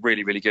Hateboer, is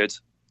really, really good.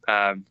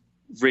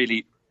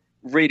 Really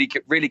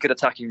good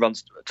attacking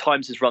runs.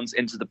 Times his runs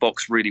into the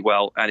box really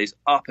well, and is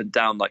up and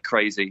down like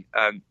crazy.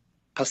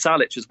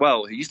 Pasalic as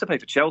well, who used to play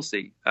for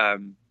Chelsea,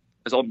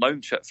 was on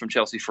loan from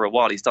Chelsea for a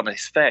while. He's done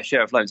his fair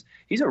share of loans.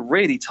 He's a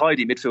really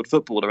tidy midfield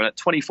footballer, and at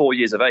 24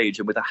 years of age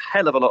and with a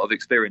hell of a lot of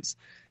experience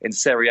in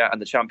Serie A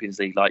and the Champions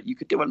League, like, you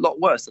could do a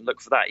lot worse than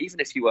look for that. Even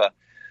if you were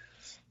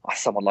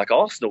someone like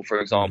Arsenal, for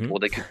example,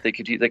 they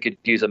could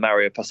use a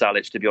Mario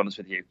Pasalic, to be honest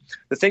with you.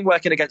 The thing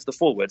working against the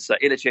forwards,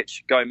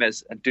 Ilicic,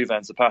 Gomez and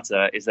Duvan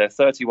Zapata, is they're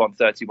 31,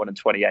 31 and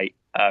 28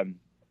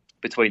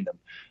 between them.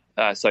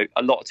 So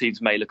a lot of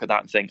teams may look at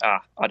that and think,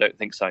 I don't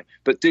think so.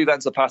 But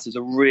Duvan Zapata is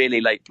a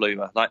really late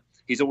bloomer. Like,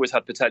 he's always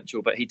had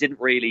potential, but he didn't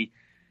really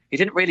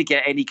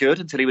get any good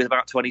until he was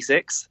about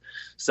 26.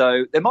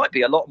 So there might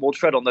be a lot more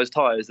tread on those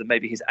tyres than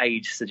maybe his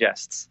age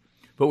suggests.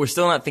 But we're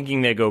still not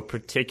thinking they go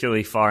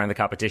particularly far in the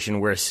competition.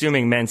 We're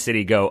assuming Man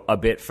City go a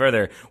bit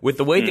further. With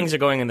the way things are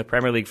going in the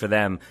Premier League for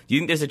them, do you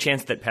think there's a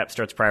chance that Pep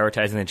starts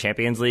prioritizing the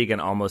Champions League and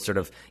almost sort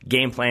of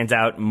game plans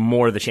out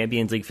more the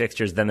Champions League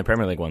fixtures than the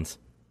Premier League ones?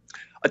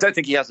 I don't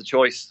think he has a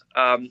choice,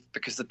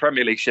 because the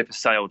Premier League ship has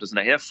sailed, doesn't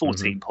it? He has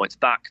 14 points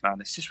back, man.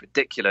 It's just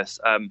ridiculous.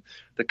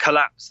 The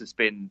collapse has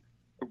been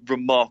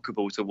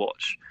remarkable to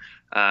watch.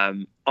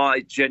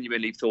 I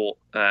genuinely thought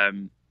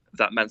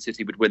that Man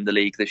City would win the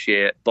league this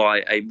year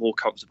by a more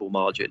comfortable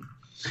margin.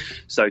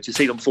 So to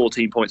see them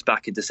 14 points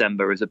back in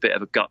December is a bit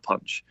of a gut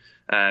punch.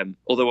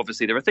 Although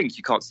obviously there are things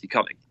you can't see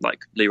coming,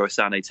 like Leroy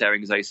Sané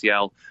tearing his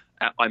ACL,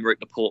 Aymeric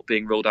Laporte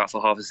being ruled out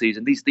for half a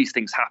season. These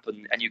things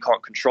happen and you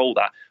can't control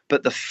that.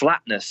 But the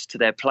flatness to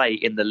their play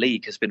in the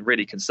league has been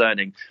really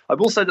concerning. I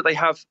will say that they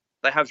have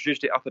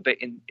zhuzhed it up a bit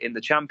in the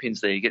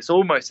Champions League. It's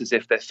almost as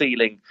if they're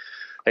feeling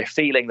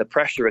the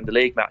pressure in the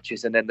league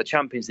matches, and then the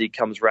Champions League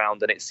comes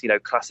round and it's,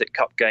 classic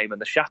cup game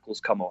and the shackles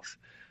come off.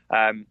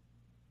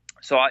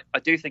 So I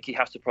do think he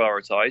has to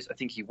prioritise. I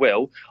think he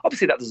will.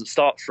 Obviously, that doesn't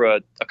start for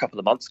a couple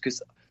of months,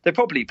 because they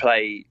probably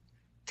play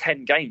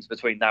 10 games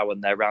between now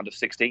and their round of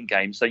 16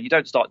 games. So you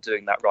don't start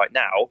doing that right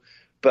now.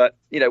 But,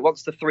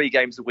 once the 3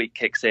 games a week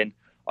kicks in,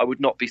 I would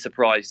not be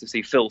surprised to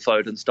see Phil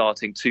Foden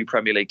starting 2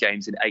 Premier League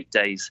games in 8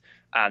 days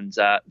and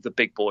the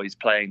big boys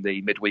playing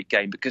the midweek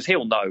game, because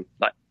he'll know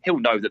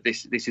that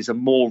this is a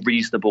more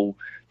reasonable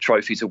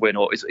trophy to win,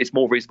 or it's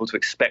more reasonable to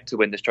expect to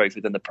win this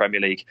trophy than the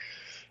Premier League.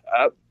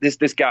 This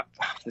gap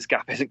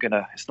isn't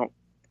gonna.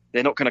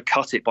 They're not going to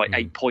cut it by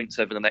 8 points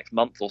over the next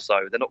month or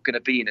so. They're not going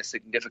to be in a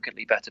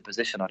significantly better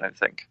position, I don't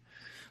think.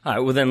 All right,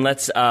 well then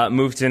let's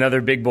move to another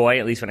big boy,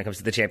 at least when it comes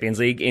to the Champions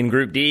League. In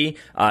Group D,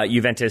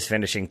 Juventus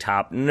finishing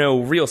top.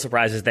 No real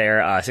surprises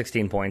there.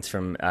 16 points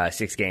from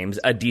 6 games.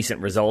 A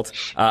decent result.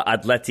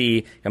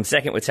 Atleti comes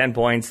second with 10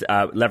 points.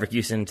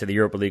 Leverkusen to the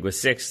Europa League with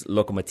 6.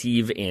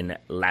 Lokomotiv in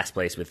last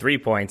place with 3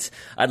 points.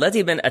 Atleti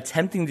have been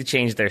attempting to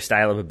change their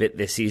style of a bit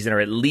this season, or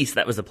at least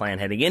that was the plan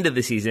heading into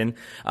the season.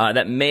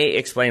 That may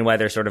explain why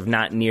they're sort of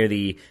not near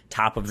the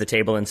top of the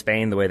table in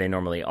Spain the way they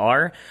normally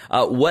are.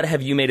 What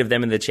have you made of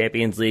them in the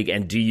Champions League,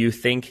 and do you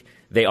think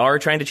they are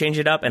trying to change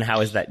it up, and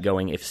how is that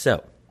going if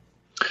so?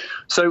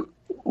 So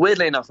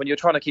weirdly enough, when you're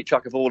trying to keep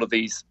track of all of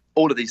these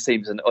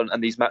teams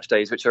and these match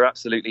days, which are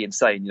absolutely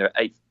insane,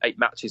 8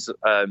 matches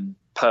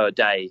per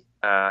day,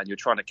 and you're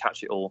trying to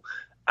catch it all,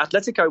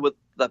 Atletico were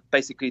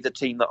basically the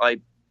team that I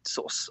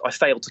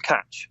failed to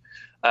catch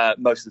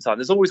most of the time.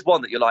 There's always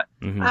one that you're like,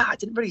 I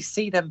didn't really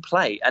see them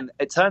play, and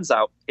it turns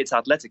out it's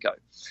Atletico.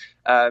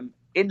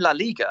 In La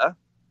Liga,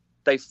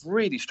 they've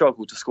really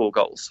struggled to score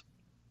goals.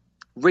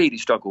 Really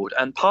struggled.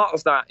 And part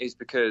of that is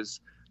because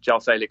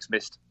João Felix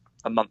missed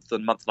a month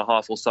and a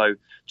half or so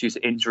due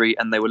to injury,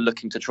 and they were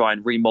looking to try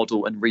and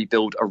remodel and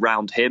rebuild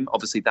around him.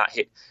 Obviously, that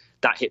hit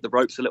the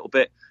ropes a little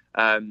bit.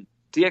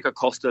 Diego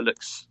Costa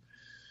looks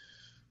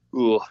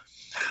Ooh,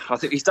 I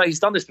think he's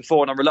done this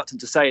before, and I'm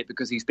reluctant to say it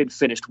because he's been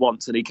finished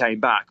once and he came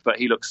back. But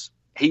he looks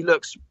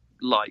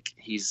like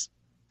he's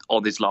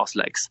on his last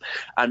legs.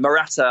 And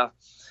Morata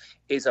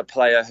is a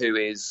player who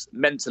is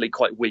mentally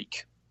quite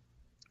weak,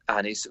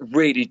 and it's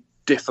really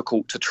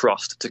difficult to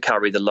trust to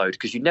carry the load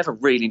because you never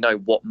really know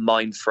what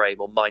mind frame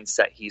or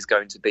mindset he's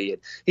going to be in.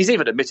 He's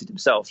even admitted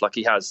himself, like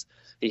he has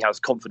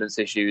confidence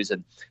issues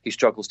and he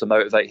struggles to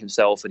motivate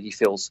himself, and he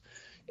feels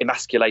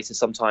emasculated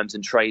sometimes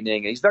in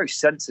training. And he's very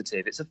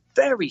sensitive. It's a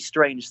very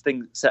strange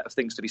set of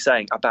things to be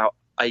saying about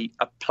a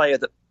player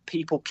that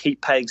people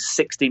keep paying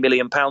 £60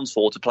 million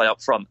for to play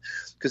up front,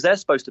 because they're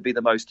supposed to be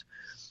the most,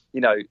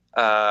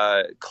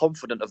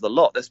 confident of the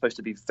lot. They're supposed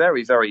to be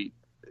very, very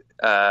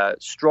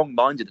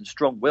strong-minded and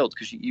strong-willed,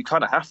 because you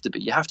kind of have to be.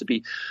 You have to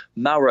be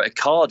Mauro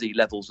Icardi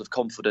levels of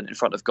confident in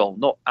front of goal,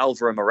 not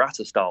Alvaro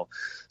Morata style.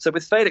 So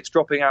with Felix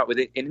dropping out with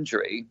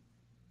injury,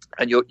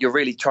 and you're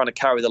really trying to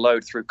carry the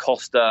load through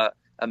Costa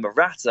and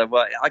Morata,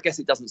 well, I guess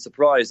it doesn't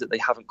surprise that they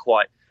haven't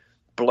quite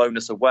blown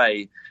us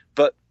away.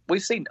 But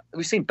we've seen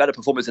better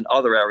performance in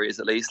other areas,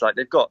 at least. Like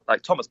they've got,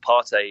 like, Thomas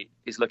Partey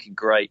is looking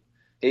great.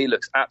 He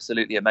looks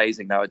absolutely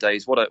amazing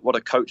nowadays. What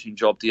a coaching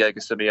job Diego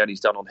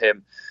Simeone's done on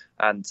him,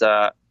 and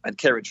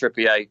Kieran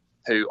Trippier,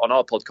 who on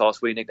our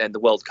podcast we nicknamed the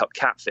World Cup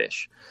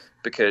catfish,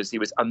 because he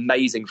was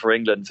amazing for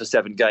England for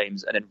 7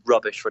 games and then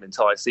rubbish for an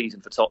entire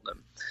season for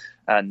Tottenham.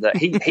 And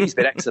he's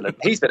been excellent.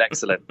 He's been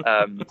excellent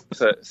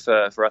for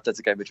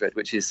Atletico Madrid,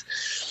 which is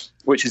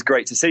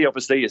great to see.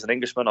 Obviously, as an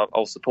Englishman,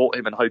 I'll support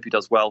him and hope he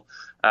does well.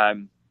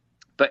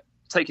 But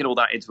taking all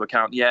that into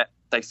account, yeah,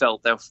 they fell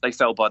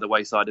by the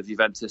wayside of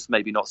Juventus.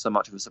 Maybe not so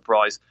much of a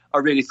surprise. I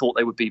really thought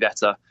they would be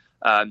better.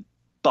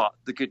 But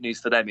the good news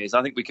for them is,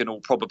 I think we can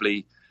all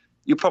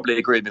you'll probably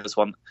agree with me on this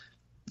one.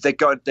 They're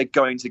going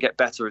to get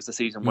better as the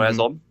season wears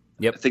on.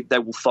 Yep. I think they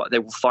will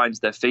find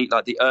their feet.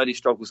 Like, the early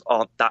struggles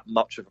aren't that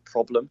much of a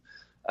problem,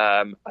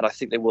 and I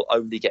think they will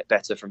only get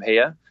better from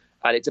here.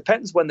 And it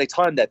depends when they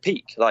time their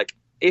peak. Like,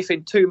 if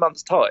in 2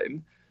 months'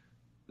 time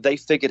they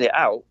figured it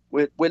out,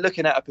 we're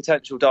looking at a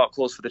potential dark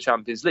horse for the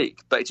Champions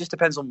League. But it just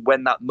depends on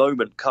when that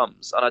moment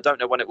comes, and I don't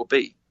know when it will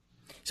be.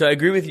 So I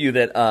agree with you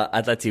that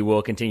Atleti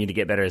will continue to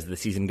get better as the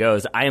season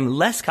goes. I am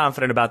less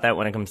confident about that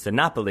when it comes to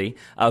Napoli,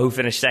 who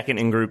finished second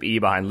in Group E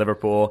behind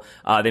Liverpool.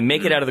 They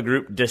make it out of the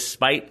group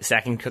despite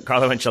sacking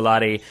Carlo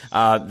Ancelotti.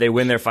 They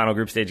win their final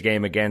group stage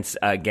game against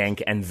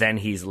Genk, and then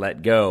he's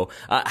let go.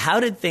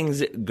 How did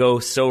things go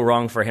so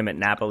wrong for him at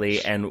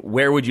Napoli, and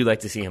where would you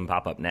like to see him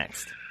pop up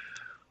next?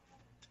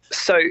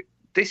 So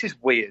this is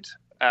weird.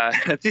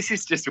 This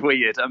is just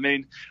weird. I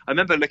mean, I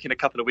remember looking a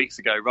couple of weeks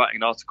ago, writing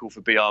an article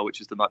for BR,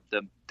 which is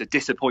the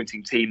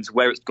disappointing teams,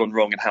 where it's gone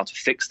wrong and how to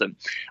fix them.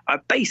 I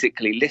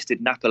basically listed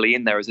Napoli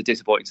in there as a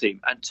disappointing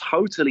team and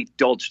totally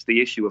dodged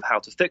the issue of how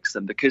to fix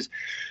them, because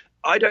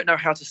I don't know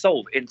how to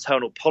solve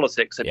internal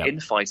politics and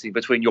infighting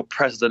between your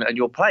president and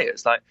your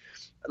players. Like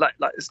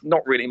it's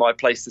not really my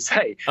place to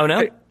say. Oh,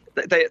 no?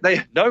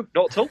 They no,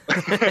 not at all.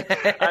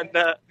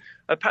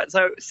 And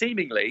so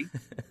seemingly,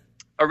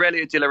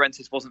 Aurelio De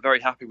Laurentiis wasn't very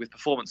happy with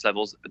performance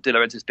levels, De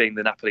Laurentiis being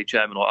the Napoli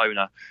chairman or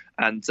owner,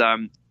 and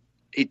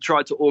he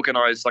tried to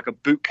organise like a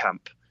boot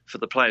camp for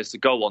the players to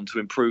go on to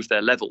improve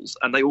their levels,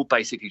 and they all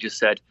basically just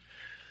said,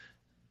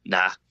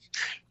 nah,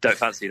 don't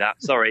fancy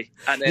that, sorry.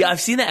 And then, yeah, I've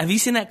seen that. Have you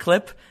seen that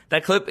clip?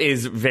 That clip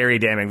is very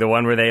damning. The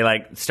one where they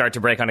start to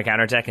break on a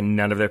counterattack and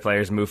none of their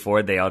players move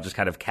forward. They all just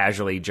kind of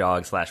casually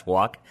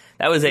jog/walk.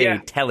 That was a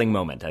telling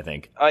moment, I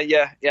think.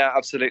 Yeah,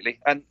 absolutely.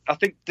 And I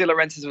think there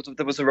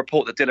was a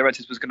report that De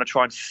Laurentiis was going to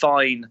try and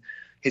fine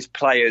his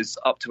players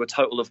up to a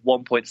total of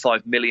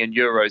 1.5 million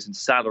euros in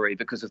salary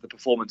because of the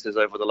performances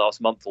over the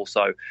last month or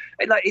so.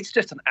 It's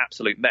just an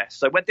absolute mess.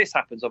 So when this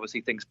happens,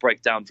 obviously things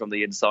break down from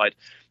the inside.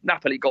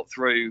 Napoli got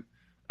through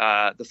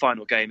the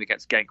final game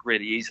against Genk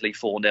really easily,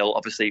 4-0.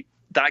 Obviously,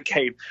 that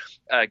game,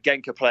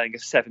 Genk are playing a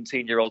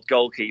 17-year-old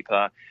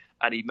goalkeeper,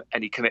 and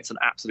he commits an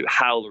absolute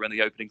howler in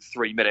the opening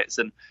 3 minutes.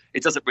 And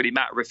it doesn't really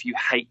matter if you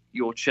hate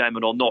your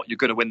chairman or not, you're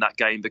going to win that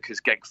game because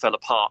Genk fell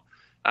apart.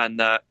 And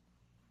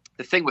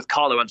the thing with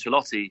Carlo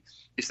Ancelotti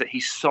is that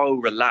he's so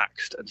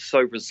relaxed and so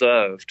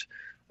reserved.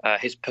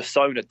 His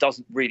persona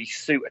doesn't really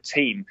suit a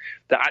team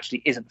that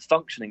actually isn't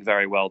functioning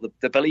very well.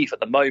 The belief at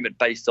the moment,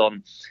 based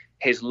on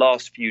his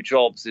last few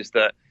jobs, is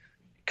that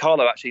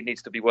Carlo actually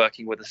needs to be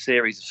working with a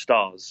series of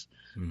stars.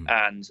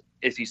 And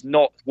if he's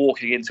not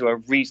walking into a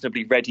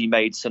reasonably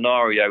ready-made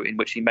scenario in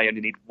which he may only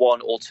need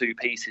 1 or 2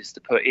 pieces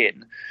to put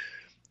in,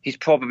 he's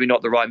probably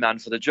not the right man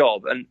for the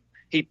job. And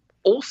he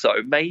also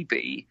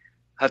maybe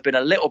have been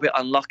a little bit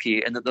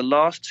unlucky in that the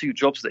last 2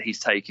 jobs that he's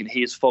taken,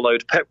 he has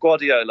followed Pep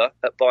Guardiola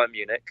at Bayern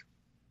Munich,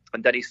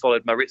 and then he's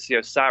followed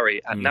Maurizio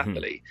Sarri at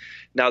Napoli.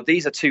 Now,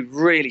 these are 2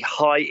 really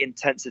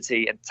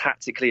high-intensity and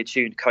tactically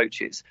attuned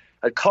coaches.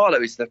 And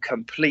Carlo is the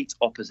complete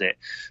opposite.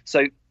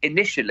 So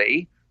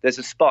initially, there's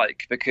a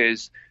spike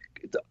because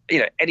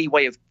any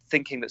way of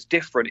thinking that's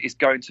different is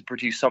going to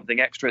produce something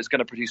extra. It's going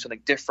to produce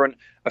something different.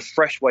 A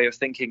fresh way of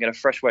thinking and a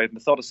fresh way of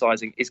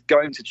methodicizing is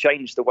going to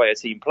change the way a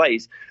team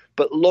plays.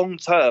 But long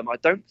term, I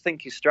don't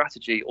think his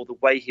strategy or the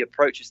way he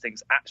approaches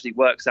things actually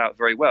works out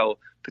very well,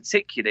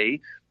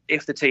 particularly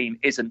if the team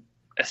isn't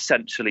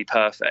essentially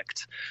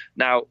perfect.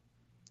 Now,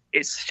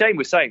 it's a shame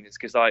we're saying this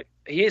because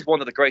he is one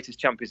of the greatest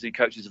Champions League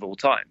coaches of all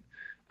time.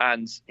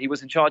 And he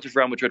was in charge of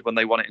Real Madrid when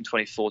they won it in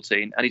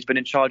 2014, and he's been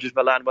in charge of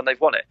Milan when they've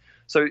won it.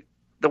 So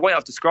the way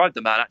I've described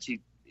the man,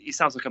 actually, he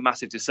sounds like a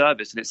massive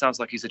disservice, and it sounds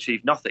like he's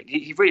achieved nothing.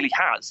 He really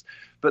has.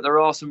 But there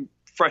are some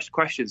fresh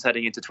questions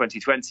heading into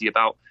 2020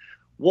 about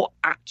what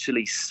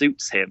actually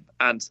suits him.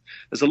 And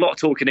there's a lot of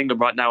talk in England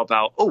right now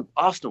about,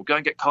 Arsenal, go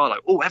and get Carlo.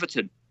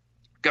 Everton,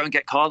 go and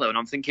get Carlo. And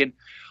I'm thinking,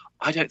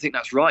 I don't think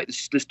that's right.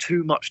 There's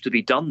too much to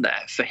be done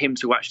there for him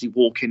to actually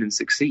walk in and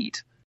succeed.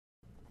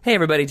 Hey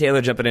everybody,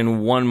 Taylor jumping in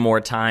one more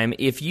time.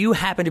 If you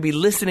happen to be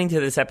listening to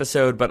this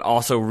episode but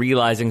also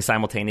realizing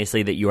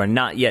simultaneously that you are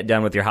not yet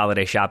done with your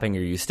holiday shopping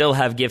or you still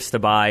have gifts to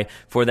buy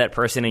for that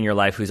person in your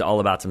life who's all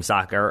about some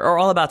soccer or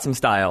all about some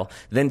style,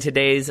 then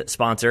today's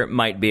sponsor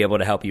might be able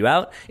to help you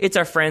out. It's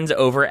our friends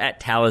over at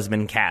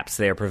Talisman Caps.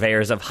 They are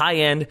purveyors of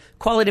high-end,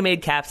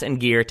 quality-made caps and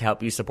gear to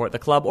help you support the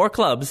club or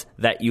clubs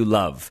that you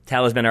love.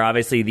 Talisman are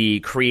obviously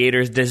the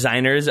creators,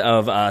 designers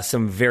of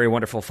some very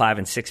wonderful 5-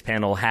 and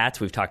 6-panel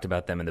hats. We've talked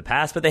about them in the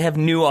past, but they have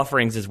new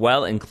offerings as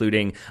well,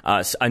 including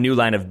a new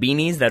line of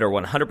beanies that are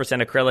 100%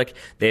 acrylic.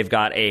 They've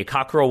got a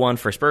cockerel one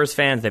for Spurs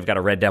fans. They've got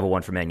a Red Devil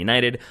one for Man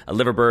United, a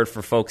Liverbird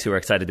for folks who are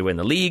excited to win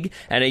the league,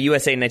 and a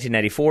USA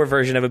 1994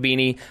 version of a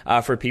beanie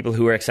for people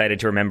who are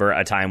excited to remember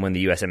a time when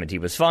the USMNT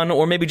was fun,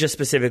 or maybe just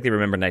specifically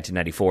remember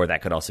 1994.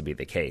 That could also be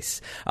the case.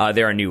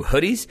 There are new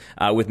hoodies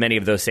with many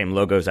of those same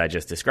logos I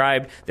just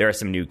described. There are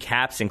some new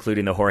caps,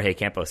 including the Jorge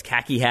Campos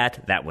khaki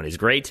hat. That one is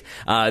great.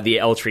 The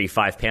Eltree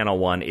 5-panel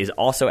one is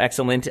also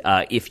excellent.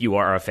 If you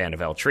are a fan of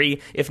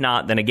Eltree. If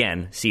not, then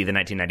again, see the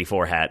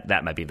 1994 hat.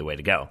 That might be the way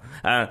to go.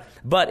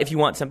 But if you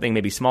want something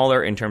maybe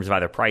smaller in terms of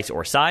either price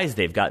or size,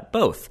 they've got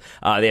both.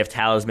 They have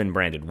Talisman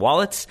branded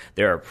wallets.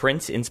 There are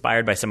prints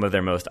inspired by some of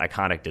their most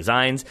iconic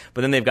designs.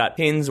 But then they've got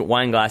pins,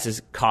 wine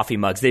glasses, coffee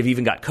mugs. They've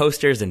even got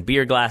coasters and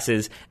beer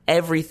glasses.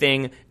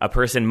 Everything a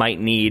person might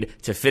need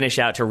to finish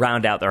out, to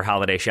round out their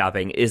holiday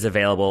shopping is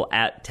available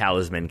at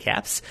Talisman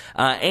Caps.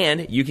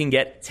 And you can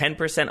get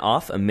 10%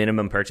 off a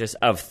minimum purchase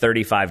of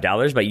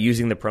 $35 by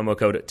using the promo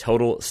code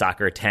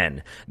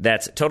TOTALSOCCER10.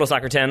 That's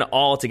TOTALSOCCER10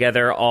 all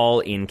together, all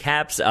in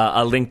caps.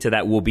 A link to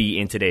that will be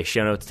in today's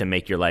show notes to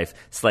make your life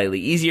slightly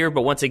easier.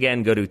 But once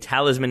again, go to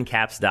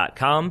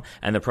talismancaps.com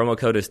and the promo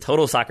code is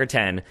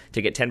TOTALSOCCER10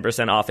 to get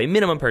 10% off a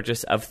minimum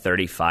purchase of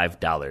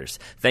 $35.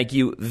 Thank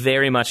you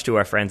very much to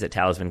our friends at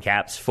Talisman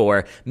Caps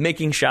for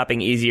making shopping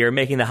easier,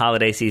 making the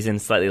holiday season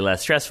slightly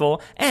less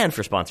stressful, and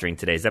for sponsoring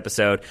today's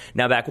episode.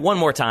 Now back one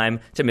more time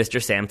to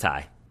Mr. Sam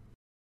Tighe.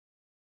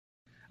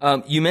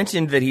 You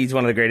mentioned that he's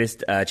one of the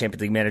greatest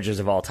Champions League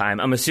managers of all time.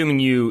 I'm assuming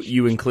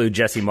you include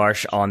Jesse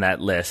Marsch on that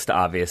list,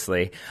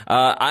 obviously.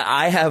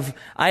 I have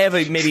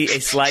maybe a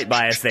slight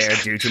bias there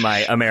due to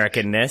my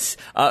Americanness.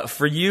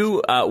 For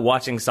you,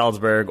 watching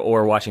Salzburg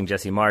or watching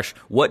Jesse Marsch,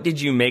 what did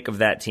you make of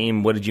that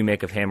team? What did you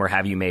make of him, or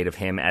have you made of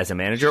him as a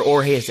manager,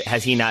 or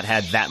has he not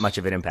had that much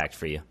of an impact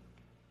for you?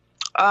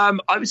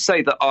 I would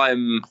say that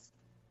I'm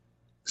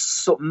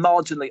sort of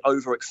marginally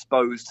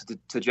overexposed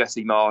to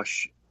Jesse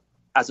Marsch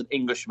as an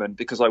Englishman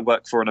because I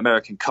work for an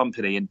American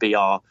company in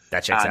BR.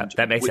 That checks out.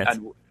 That makes sense.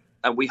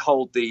 And we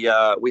hold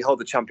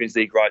the Champions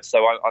League rights.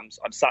 So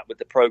I'm sat with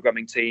the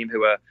programming team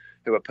who are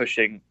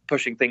pushing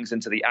things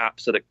into the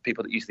app so that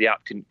people that use the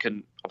app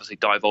can obviously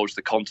divulge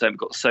the content. We've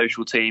got the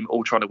social team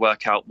all trying to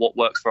work out what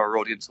works for our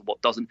audience and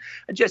what doesn't.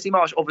 And Jesse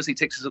Marsch obviously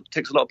ticks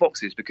a lot of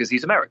boxes because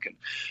he's American,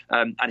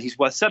 and he's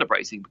worth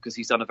celebrating because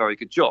he's done a very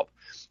good job.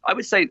 I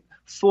would say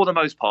for the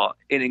most part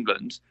in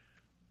England,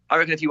 I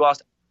reckon if you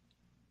asked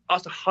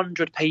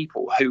 100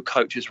 people who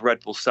coaches Red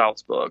Bull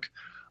Salzburg,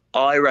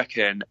 I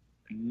reckon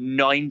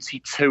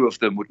 92 of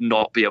them would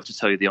not be able to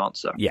tell you the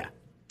answer. Yeah.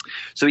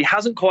 So he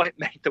hasn't quite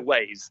made the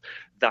waves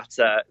that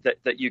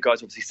you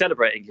guys are obviously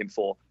celebrating him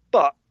for.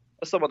 But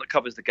as someone that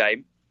covers the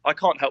game, I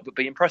can't help but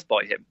be impressed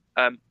by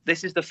him.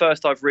 This is the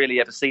first I've really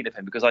ever seen of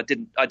him because I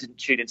didn't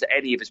tune into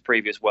any of his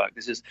previous work.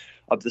 This is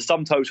the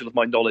sum total of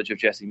my knowledge of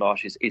Jesse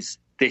Marsch is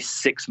this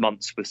 6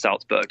 months with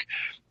Salzburg.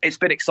 It's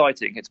been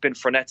exciting. It's been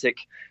frenetic.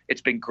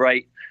 It's been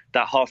great.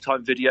 That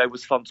halftime video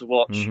was fun to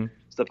watch. Mm-hmm.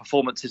 The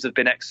performances have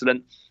been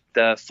excellent.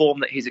 The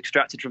form that he's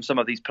extracted from some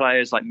of these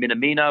players like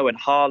Minamino and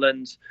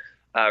Haaland,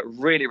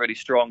 really, really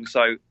strong.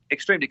 So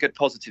extremely good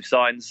positive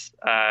signs.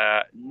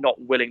 Not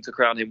willing to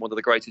crown him one of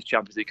the greatest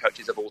Champions League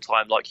coaches of all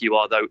time like you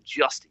are, though,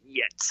 just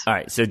yet. All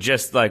right, so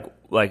just like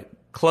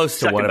close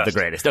to one of the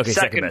greatest. Okay,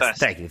 second best.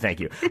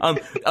 Thank you.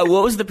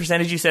 What was the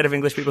percentage you said of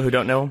English people who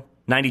don't know him?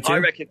 92?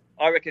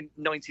 I reckon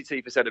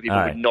 92% of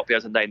people would not be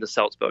able to name the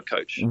Salzburg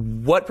coach.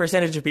 What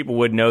percentage of people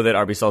would know that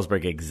RB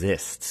Salzburg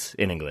exists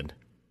in England?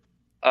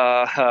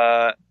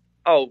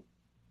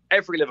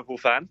 Every Liverpool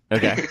fan.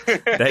 Okay.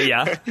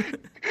 Yeah.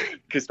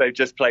 because they've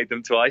just played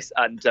them twice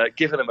and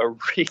given them a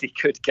really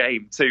good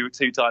game two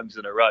times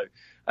in a row.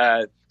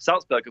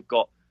 Salzburg have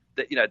got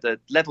the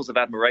levels of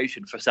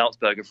admiration for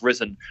Salzburg have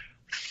risen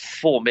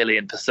 4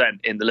 million%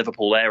 in the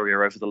Liverpool area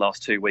over the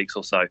last 2 weeks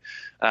or so.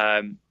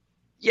 I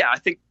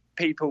think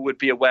people would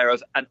be aware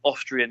of an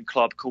Austrian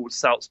club called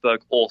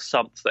Salzburg or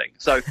something.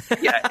 So,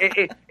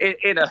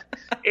 in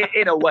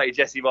a way,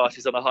 Jesse Marsch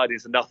is on a hiding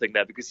to nothing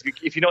there, because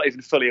if you're not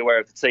even fully aware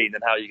of the team,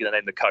 then how are you going to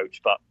name the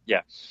coach? But,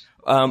 yeah.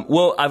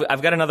 Well,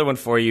 I've got another one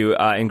for you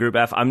in Group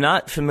F. I'm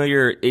not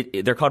familiar.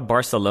 They're called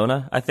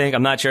Barcelona, I think.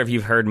 I'm not sure if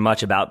you've heard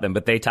much about them,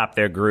 but they topped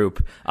their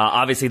group.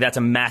 Obviously, that's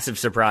a massive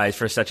surprise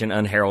for such an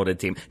unheralded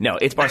team. No,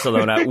 it's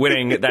Barcelona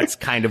winning. That's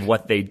kind of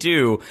what they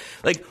do.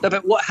 No,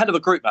 but what hell of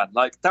a group, man!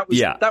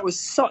 That was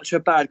such a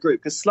bad group,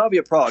 because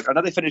Slavia Prague, I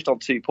know they finished on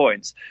 2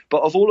 points,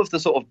 but of all of the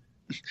sort of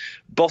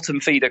bottom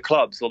feeder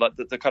clubs, or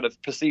the kind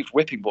of perceived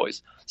whipping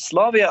boys,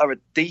 Slavia are a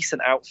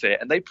decent outfit,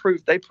 and they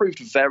proved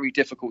very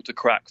difficult to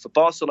crack for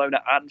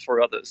Barcelona and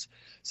for others.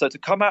 So to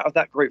come out of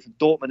that group from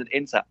Dortmund and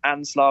Inter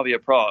and Slavia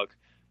Prague,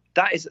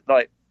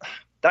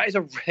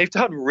 they've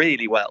done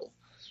really well.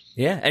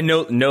 Yeah, and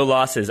no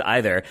losses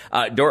either.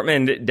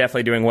 Dortmund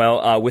definitely doing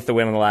well with the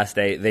win on the last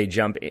day. They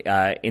jump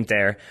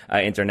Inter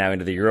now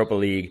into the Europa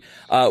League.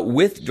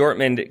 With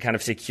Dortmund kind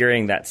of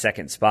securing that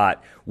second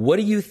spot, what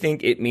do you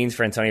think it means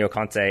for Antonio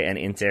Conte and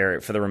Inter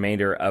for the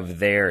remainder of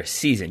their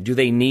season? Do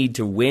they need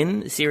to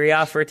win Serie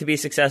A for it to be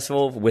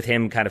successful with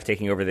him kind of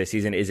taking over this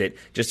season? Is it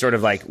just sort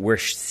of like we're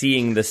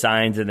seeing the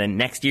signs and then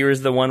next year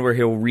is the one where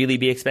he'll really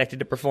be expected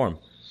to perform?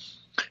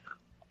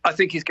 I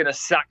think he's going to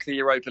sack the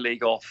Europa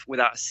League off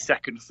without a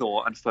second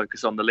thought and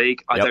focus on the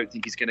league. I don't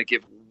think he's going to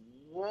give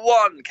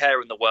one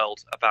care in the world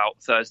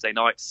about Thursday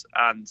nights,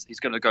 and he's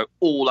going to go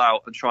all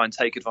out and try and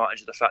take advantage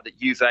of the fact that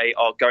Juve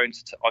are going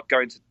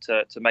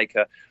to make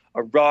a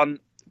run,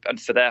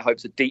 and for their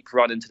hopes a deep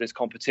run into this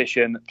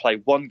competition, play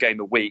one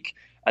game a week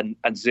and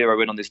zero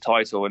in on this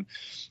title. And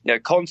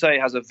Conte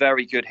has a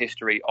very good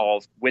history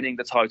of winning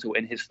the title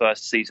in his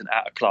first season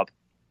at a club.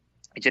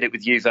 He did it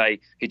with Juve.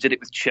 He did it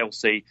with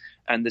Chelsea.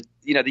 And the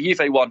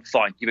Juve one,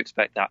 fine, you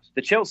expect that.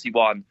 The Chelsea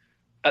one,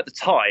 at the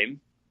time,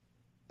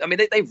 I mean,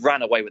 they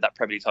ran away with that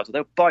Premier League title.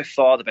 They were by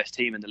far the best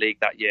team in the league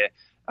that year.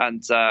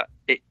 And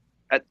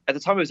at the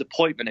time of his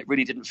appointment, it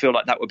really didn't feel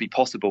like that would be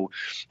possible.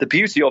 The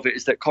beauty of it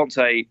is that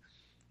Conte,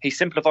 he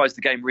simplifies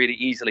the game really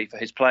easily for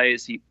his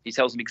players. He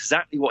tells them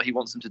exactly what he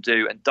wants them to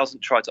do and doesn't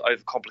try to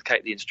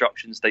overcomplicate the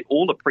instructions. They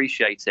all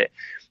appreciate it.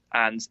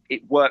 And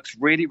it works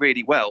really,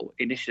 really well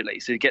initially.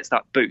 So he gets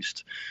that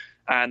boost.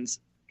 And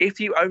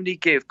if you only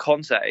give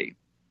Conte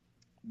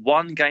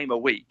one game a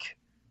week,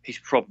 he's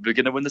probably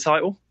going to win the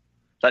title.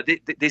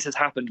 This has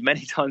happened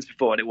many times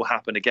before, and it will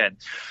happen again.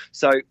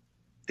 So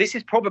this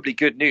is probably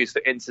good news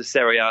for Inter's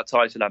Serie A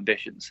title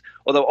ambitions.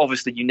 Although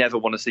obviously you never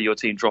want to see your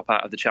team drop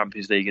out of the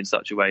Champions League in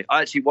such a way.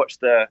 I actually watched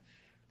the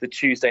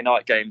Tuesday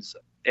night games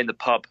in the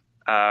pub,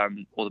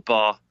 or the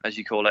bar, as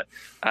you call it.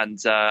 And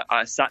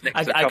I sat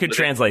next to I could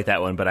translate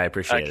that one, but I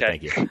appreciate it.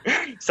 Thank you.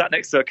 Sat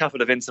next to a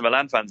couple of Inter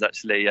Milan fans,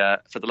 actually,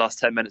 for the last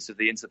 10 minutes of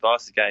the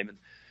Inter-Barca game. And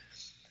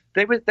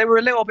they were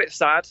a little bit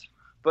sad,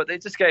 but they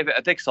just gave it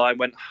a big sigh and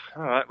went,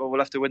 all right, well,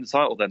 we'll have to win the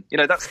title then.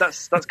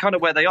 That's kind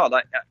of where they are.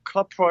 Like,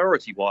 club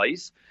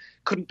priority-wise,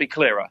 couldn't be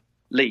clearer.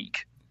 League.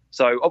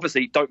 So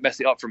obviously don't mess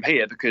it up from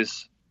here,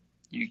 because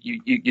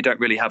you don't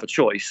really have a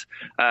choice.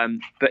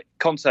 But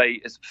Conte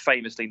has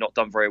famously not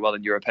done very well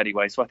in Europe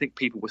anyway, so I think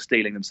people were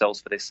stealing themselves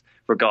for this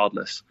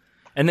regardless.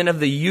 And then of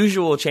the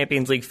usual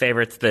Champions League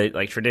favorites, the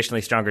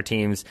traditionally stronger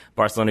teams,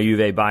 Barcelona,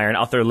 Juve, Bayern,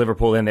 I'll throw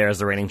Liverpool in there as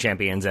the reigning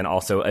champions and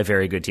also a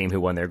very good team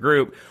who won their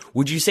group.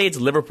 Would you say it's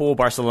Liverpool,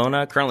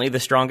 Barcelona currently the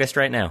strongest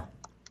right now?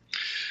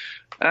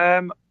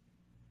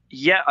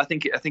 Yeah, I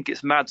think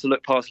it's mad to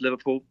look past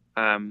Liverpool.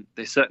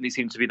 They certainly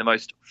seem to be the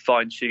most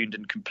fine-tuned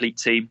and complete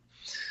team.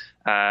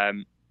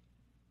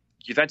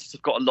 Juventus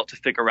have got a lot to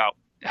figure out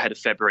ahead of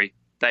February.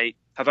 They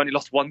have only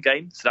lost one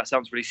game, so that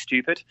sounds really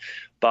stupid,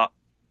 but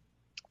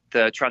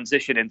the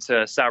transition into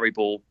Sarri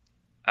ball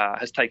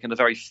has taken a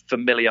very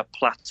familiar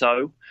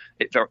plateau.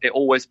 It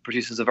always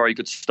produces a very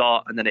good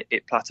start, and then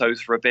it plateaus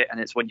for a bit, and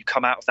it's when you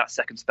come out of that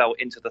second spell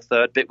into the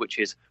third bit, which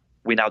is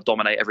we now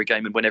dominate every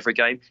game and win every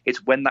game.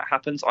 It's when that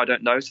happens, I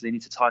don't know, so they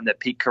need to time their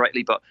peak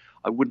correctly, but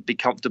I wouldn't be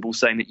comfortable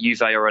saying that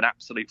Juve are an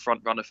absolute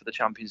front runner for the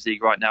Champions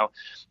League right now.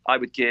 I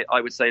would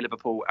say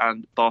Liverpool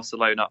and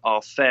Barcelona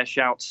are fair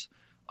shouts.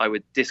 I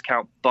would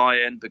discount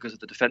Bayern because of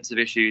the defensive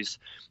issues,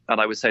 and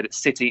I would say that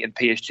City and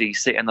PSG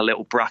sit in the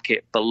little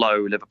bracket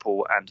below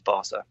Liverpool and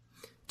Barca.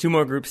 2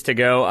 more groups to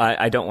go.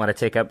 I don't want to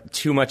take up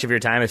too much of your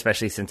time,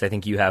 especially since I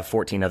think you have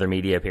 14 other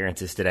media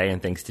appearances today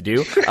and things to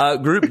do.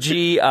 Group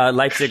G,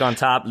 Leipzig on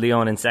top,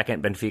 Lyon in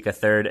second, Benfica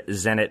third,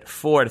 Zenit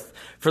fourth.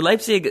 For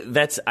Leipzig,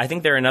 I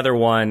think they're another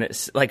one,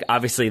 like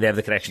obviously they have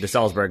the connection to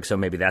Salzburg, so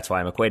maybe that's why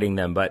I'm equating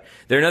them, but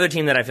they're another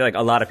team that I feel like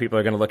a lot of people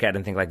are going to look at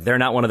and think like they're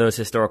not one of those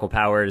historical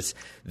powers.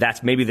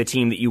 That's maybe the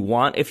team that you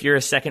want if you're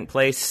a second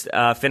place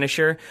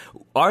finisher.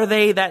 Are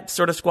they that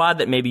sort of squad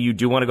that maybe you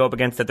do want to go up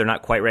against, that they're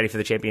not quite ready for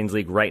the Champions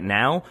League right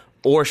now? now,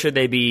 or should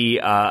they be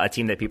a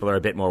team that people are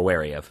a bit more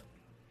wary of?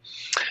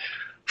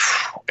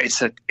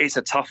 It's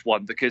a tough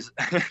one because,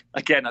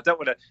 again, I don't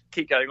want to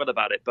keep going on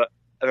about it, but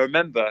I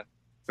remember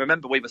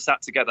we were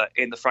sat together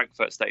in the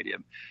Frankfurt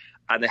Stadium,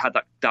 and they had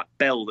that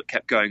bell that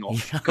kept going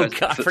off. Oh,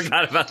 God, I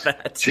forgot about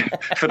that.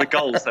 For the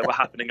goals that were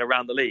happening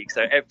around the league.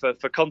 So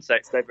for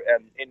context,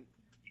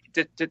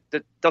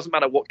 it doesn't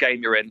matter what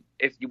game you're in.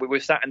 If we were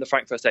sat in the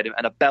Frankfurt Stadium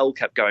and a bell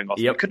kept going off,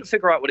 we couldn't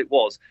figure out what it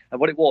was.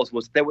 And what it was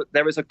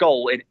there was a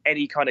goal in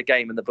any kind of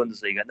game in the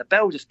Bundesliga, and the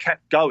bell just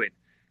kept going.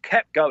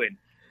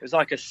 It was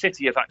like a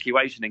city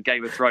evacuation in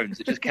Game of Thrones.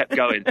 It just kept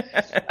going.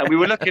 And we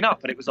were looking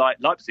up, and it was like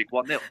Leipzig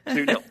 1-0,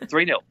 2-0,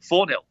 3-0,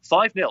 4-0,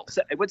 5-0.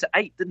 It went to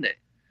 8, didn't it?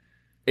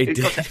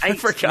 It got to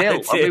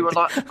 8-0. And we were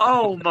like,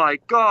 oh, my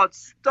God,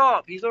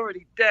 stop. He's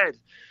already dead.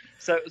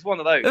 So it was one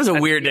of those. It was a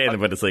weird day in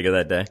the Bundesliga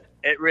that day.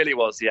 It really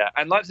was, yeah.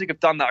 And Leipzig have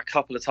done that a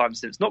couple of times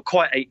since. Not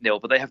quite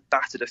 8-0, but they have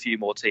battered a few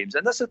more teams.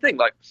 And that's the thing,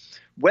 like,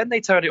 when they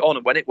turn it on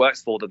and when it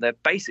works for them, they're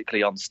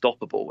basically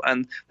unstoppable.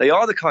 And they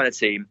are the kind of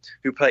team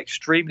who play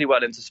extremely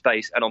well into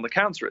space and on the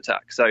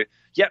counter-attack. So,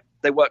 yep,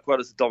 they work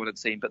well as a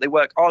dominant team, but they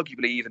work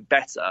arguably even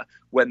better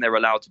when they're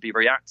allowed to be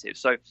reactive.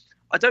 So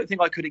I don't think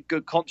I could in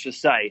good conscience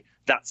say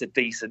that's a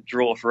decent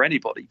draw for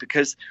anybody,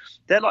 because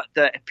they're like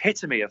the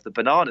epitome of the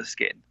banana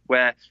skin,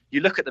 where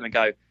you look at them and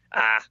go,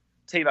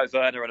 Timo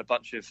Werner and a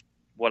bunch of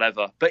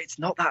whatever. But it's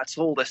not that at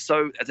all. They're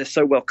so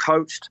well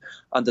coached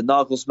under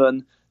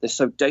Nagelsmann. They're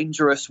so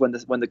dangerous when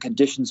the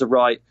conditions are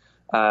right.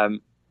 I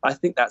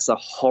think that's a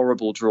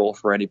horrible draw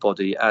for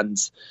anybody, and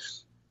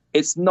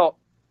it's not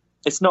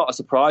a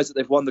surprise that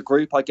they've won the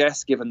group, I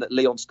guess, given that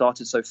Lyon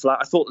started so flat.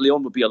 I thought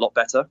Lyon would be a lot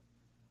better.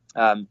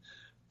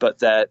 But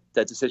their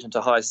decision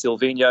to hire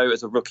Silvinho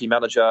as a rookie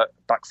manager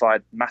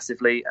backfired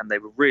massively, and they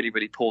were really,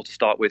 really poor to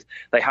start with.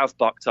 They have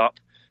bucked up.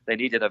 They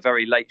needed a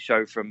very late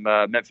show from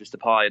Memphis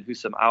Depay and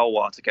Houssam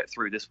Aouar to get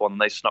through this one, and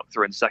they snuck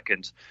through in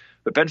second.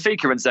 But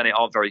Benfica and Zenit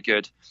aren't very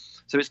good.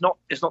 So it's not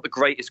the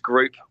greatest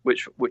group,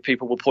 which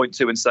people will point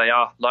to and say,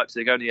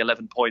 Leipzig only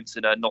 11 points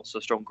in a not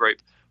so strong group.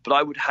 But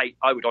I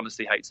would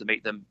honestly hate to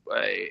meet them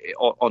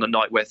on a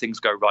night where things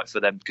go right for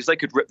them, because they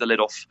could rip the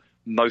lid off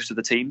most of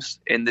the teams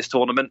in this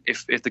tournament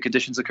if the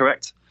conditions are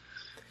correct.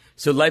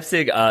 So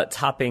Leipzig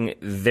topping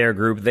their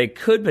group. They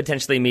could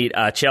potentially meet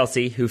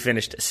Chelsea, who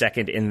finished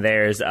second in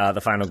theirs,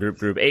 the final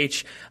Group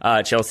H.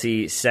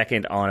 Chelsea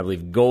second on, I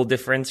believe, goal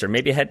difference, or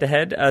maybe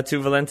head-to-head to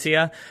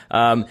Valencia.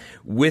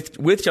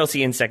 With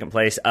Chelsea in second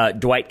place,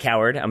 Dwight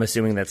Coward, I'm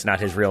assuming that's not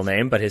his real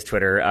name, but his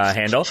Twitter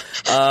handle,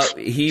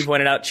 he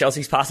pointed out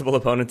Chelsea's possible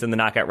opponents in the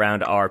knockout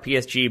round are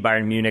PSG,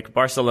 Bayern Munich,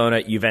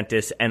 Barcelona,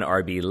 Juventus, and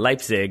RB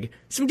Leipzig.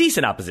 Some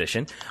decent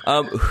opposition.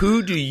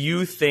 Who do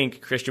you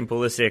think Christian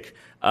Pulisic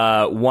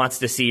wants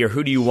to see, or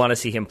who do you want to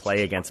see him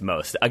play against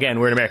most? Again,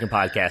 we're an American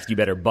podcast. You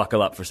better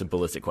buckle up for some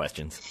Pulisic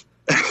questions.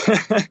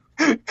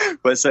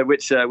 Well, so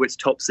which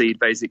top seed,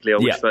 basically,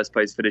 or which first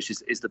place finish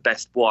is the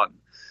best one?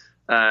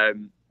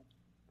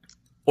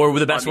 Or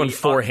the best one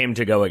for him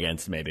to go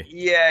against, maybe.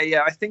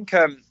 Yeah. I think,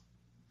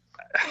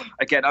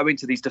 again, owing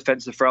to these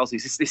defensive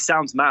frailties, this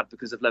sounds mad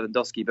because of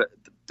Lewandowski, but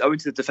owing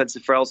to the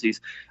defensive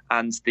frailties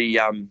and the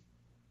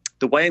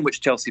way in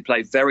which Chelsea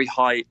play, very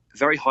high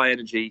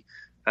energy,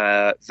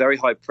 very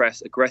high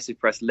press, aggressive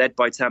press, led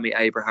by Tammy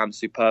Abraham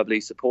superbly,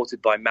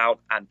 supported by Mount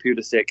and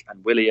Pulisic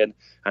and Willian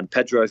and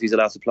Pedro if he's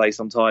allowed to play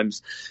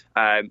sometimes.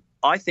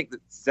 I think that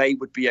they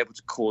would be able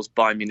to cause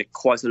Bayern Munich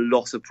quite a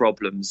lot of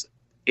problems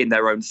in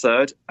their own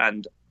third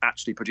and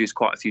actually produce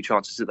quite a few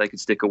chances that they could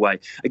stick away.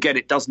 Again,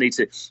 it does need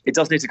to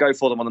go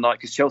for them on the night,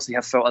 because Chelsea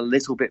have felt a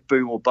little bit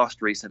boom or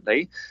bust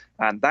recently,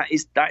 and that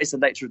is the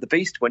nature of the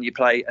beast when you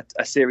play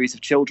a series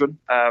of children.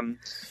 And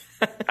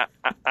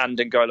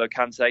N'Golo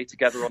Kante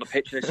together on a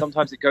pitch.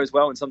 Sometimes it goes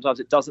well and sometimes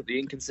it doesn't. The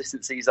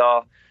inconsistencies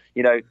are,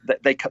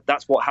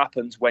 that's what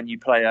happens when you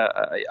play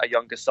a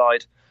younger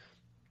side.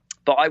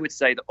 But I would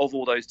say that of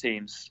all those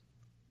teams,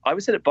 I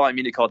would say that Bayern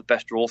Munich are the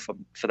best draw for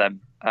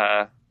them.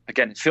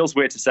 Again, it feels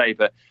weird to say,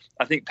 but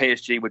I think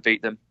PSG would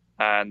beat them.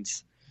 And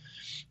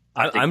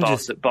I think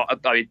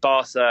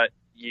Barca,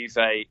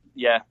 Juve,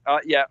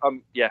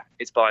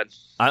 it's Bayern.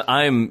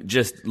 I'm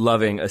just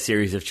loving a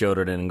series of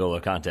children in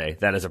N'Golo Kante.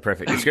 That is a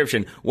perfect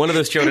description. One of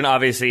those children,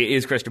 obviously,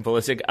 is Christian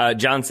Pulisic.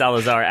 John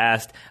Salazar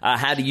asked,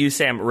 how do you,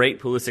 Sam,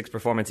 rate Pulisic's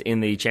performance in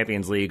the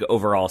Champions League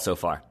overall so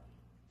far?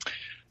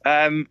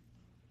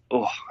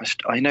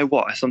 I know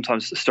what, I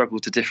sometimes struggle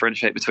to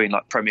differentiate between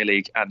like Premier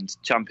League and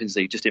Champions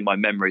League just in my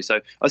memory. So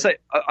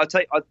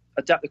I'd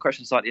adapt the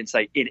question slightly and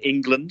say in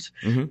England,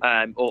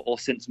 or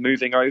since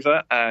moving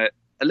over.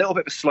 A little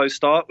bit of a slow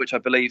start, which I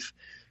believe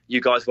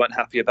you guys weren't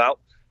happy about.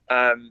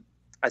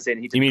 As in,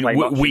 he didn't play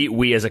much.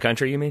 We as a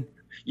country, you mean?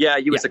 Yeah,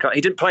 as a country.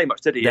 He didn't play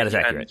much, did he? That is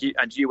accurate.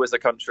 And you as a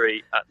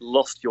country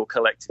lost your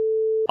collective.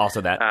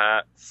 Also that.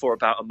 For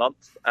about a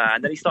month.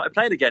 And then he started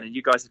playing again, and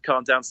you guys have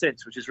calmed down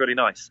since, which is really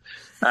nice.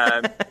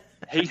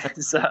 He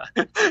is.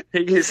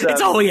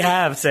 It's all we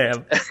have,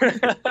 Sam.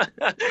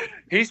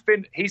 He's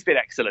been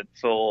excellent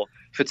for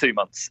 2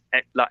 months.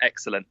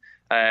 Excellent.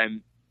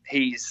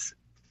 He's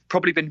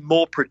probably been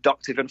more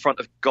productive in front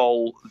of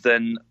goal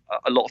than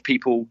a lot of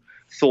people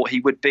thought he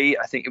would be.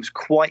 I think it was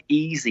quite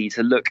easy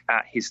to look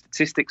at his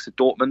statistics at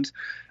Dortmund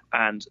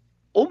and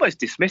almost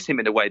dismiss him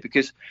in a way,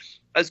 because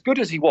as good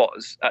as he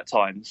was at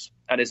times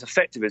and as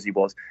effective as he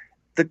was,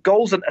 the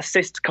goals and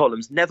assist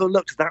columns never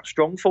looked that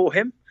strong for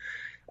him.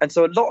 And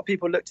so a lot of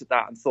people looked at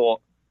that and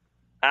thought,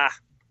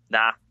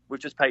 we've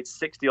just paid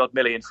 60 odd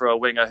million for a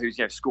winger who's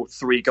scored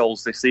 3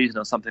 goals this season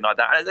or something like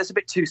that. And that's a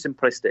bit too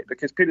simplistic,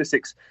 because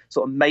Pulisic's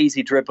sort of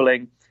mazy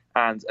dribbling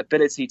and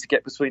ability to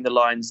get between the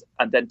lines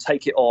and then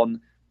take it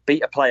on,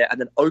 beat a player and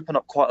then open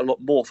up quite a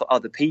lot more for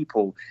other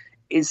people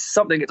is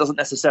something that doesn't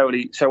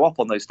necessarily show up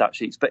on those stat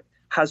sheets, but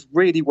has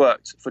really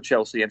worked for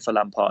Chelsea and for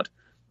Lampard.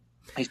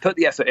 He's put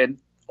the effort in.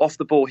 Off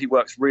the ball, he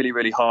works really,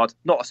 really hard.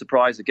 Not a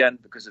surprise, again,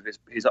 because of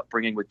his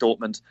upbringing with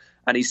Dortmund.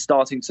 And he's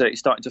starting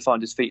to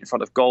find his feet in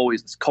front of goal.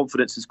 His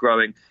confidence is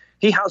growing.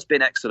 He has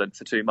been excellent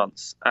for 2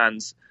 months.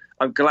 And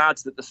I'm glad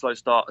that the slow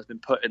start has been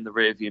put in the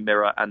rearview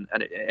mirror and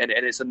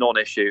it's a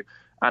non-issue.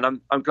 And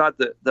I'm glad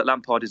that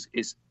Lampard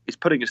is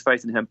putting his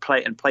faith in him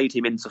and played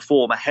him into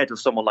form ahead of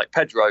someone like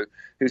Pedro,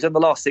 who's in the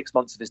last 6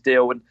 months of his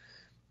deal. And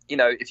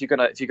if you're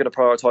gonna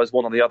prioritise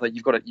one or the other,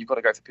 you've got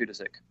to go for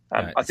Pulisic.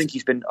 Right. I think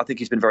he's been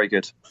very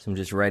good. So I'm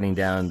just writing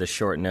down the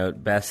short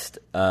note: best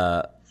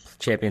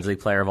Champions League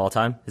player of all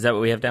time. Is that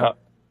what we have down?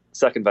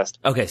 Second best.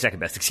 Okay, second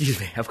best. Excuse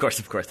me. Of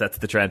course, that's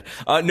the trend.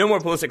 No more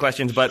Pulisic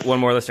questions, but one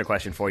more listener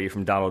question for you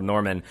from Donald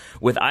Norman.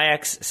 With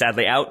Ajax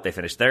sadly out, they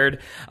finished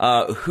third.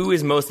 Who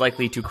is most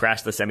likely to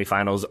crash the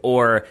semifinals,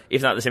 or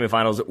if not the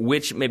semifinals,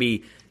 which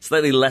maybe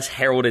slightly less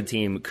heralded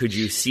team could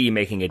you see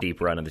making a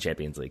deep run in the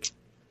Champions League?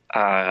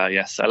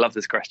 Yes, I love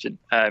this question.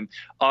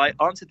 I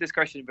answered this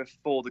question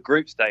before the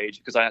group stage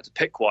because I had to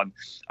pick one,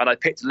 and I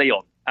picked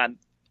Lyon. And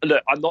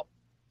look, I'm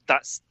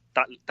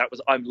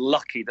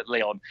lucky that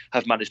Lyon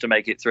have managed to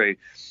make it through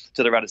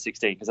to the round of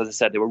 16, because, as I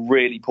said, they were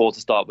really poor to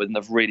start with and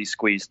they've really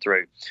squeezed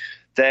through.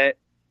 There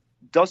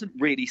doesn't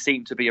really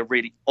seem to be a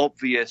really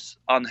obvious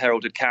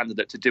unheralded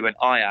candidate to do an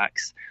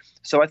Ajax,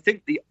 so I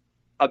think the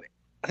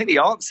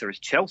answer is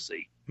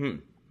Chelsea.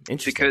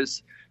 Interesting.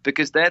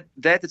 Because they're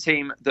the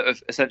team that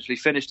have essentially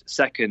finished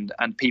second,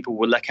 and people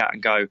will look at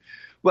and go,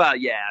 well,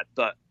 yeah,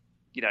 but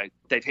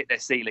they've hit their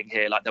ceiling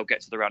here. Like, they'll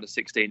get to the round of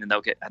 16 and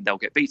they'll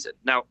get beaten.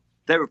 Now,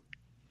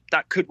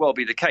 that could well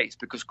be the case,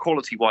 because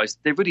quality-wise,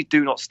 they really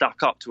do not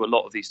stack up to a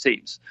lot of these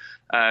teams.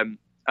 And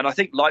I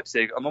think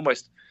Leipzig, I'm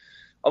almost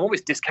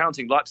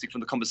discounting Leipzig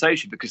from the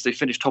conversation, because they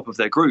finished top of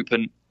their group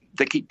and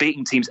they keep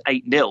beating teams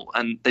 8-0,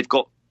 and they've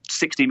got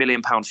 £60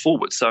 million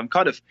forwards. So I'm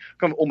kind of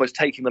almost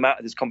taking them out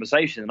of this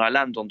conversation, and I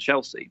land on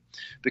Chelsea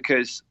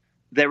because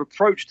their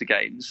approach to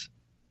games,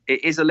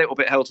 it is a little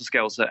bit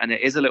helter-skelter and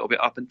it is a little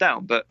bit up and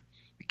down. But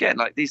again,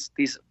 like these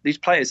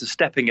players are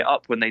stepping it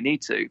up when they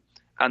need to,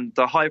 and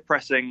the high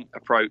pressing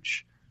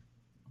approach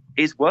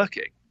is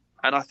working.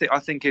 And I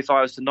think if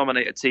I was to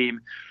nominate a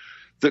team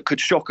that could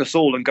shock us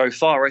all and go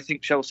far, I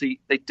think Chelsea,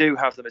 they do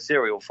have the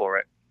material for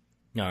it.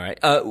 All right.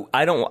 I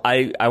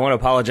want to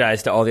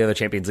apologize to all the other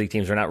Champions League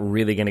teams. We're not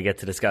really going to get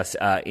to discuss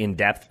in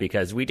depth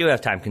because we do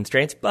have time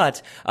constraints,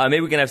 but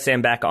maybe we can have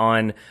Sam back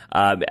on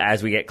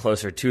as we get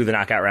closer to the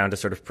knockout round to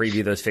sort of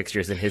preview those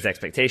fixtures and his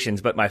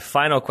expectations. But my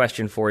final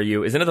question for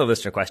you is another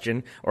listener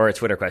question, or a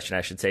Twitter question,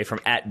 I should say, from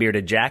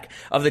 @BeardedJack.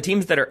 Of the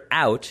teams that are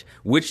out,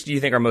 which do you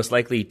think are most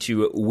likely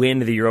to win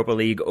the Europa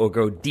League or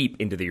go deep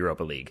into the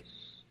Europa League?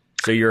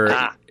 So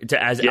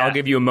I'll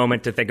give you a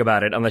moment to think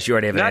about it, unless you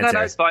already have an answer.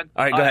 No, it's fine.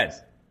 All right, go ahead.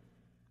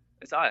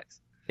 It's Ajax.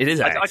 It is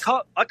Ajax.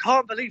 I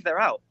can't believe they're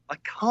out. I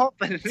can't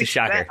believe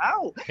they're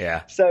out.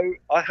 Yeah. So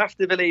I have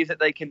to believe that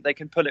they can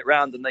pull it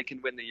round and they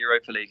can win the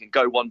Europa League and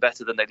go one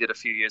better than they did a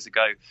few years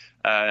ago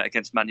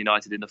against Man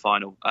United in the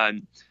final.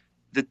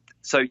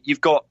 So you've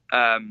got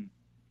the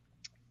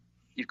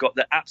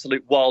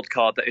absolute wild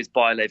card that is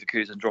Bayer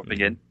Leverkusen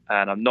dropping in,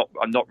 and I'm not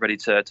ready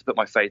to put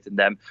my faith in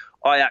them.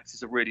 Ajax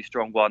is a really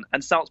strong one,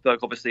 and Salzburg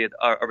obviously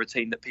are a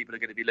team that people are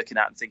going to be looking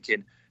at and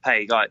thinking,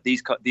 hey,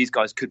 these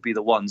guys could be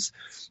the ones.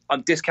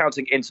 I'm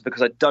discounting Inter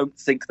because I don't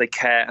think they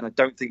care, and I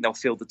don't think they'll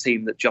field the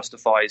team that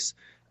justifies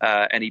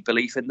any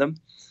belief in them.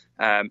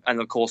 And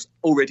of course,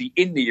 already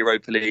in the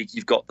Europa League,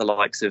 you've got the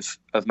likes of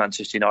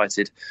Manchester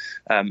United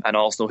and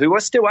Arsenal, who are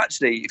still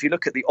actually, if you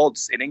look at the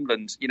odds in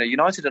England,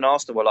 United and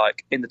Arsenal were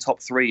like in the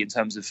top 3 in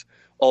terms of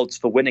odds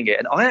for winning it.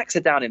 And Ajax are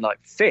down in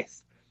like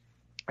 5th,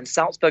 and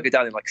Salzburg are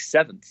down in like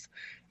 7th.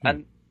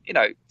 And,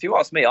 if you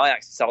ask me,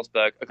 Ajax and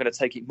Salzburg are going to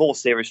take it more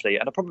seriously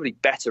and are probably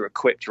better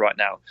equipped right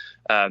now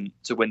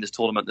to win this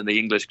tournament than the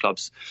English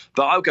clubs.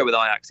 But I'll go with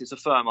Ajax. It's a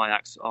firm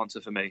Ajax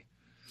answer for me.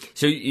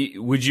 So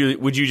would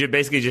you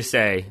basically just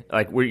say,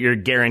 like, you're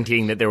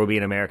guaranteeing that there will be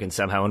an American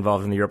somehow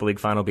involved in the Europa League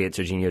final, be it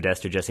Serginho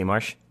Dest or Jesse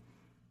Marsch?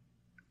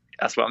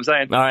 That's what I'm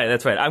saying. All right,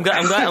 that's right. I'm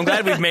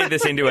glad we've made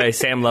this into a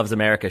Sam Loves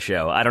America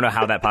show. I don't know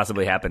how that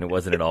possibly happened. It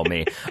wasn't at all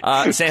me.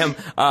 Sam,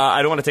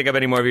 I don't want to take up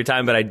any more of your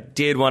time, but I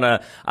did want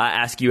to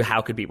ask you,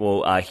 how could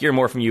people hear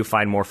more from you,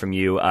 find more from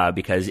you?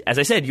 Because, as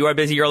I said, you are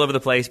busy, you're all over the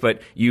place,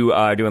 but you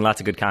are doing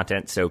lots of good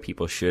content, so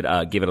people should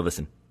give it a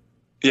listen.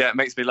 Yeah, it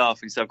makes me laugh.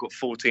 So I've got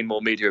 14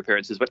 more media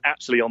appearances, but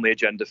actually on the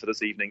agenda for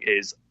this evening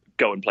is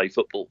go and play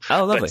football.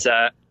 Oh, lovely.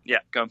 But,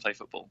 go and play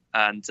football.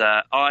 And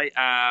I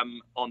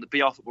am on the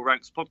BR Football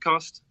Ranks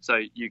podcast, so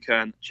you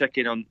can check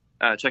in on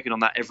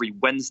that every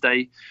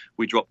Wednesday.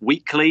 We drop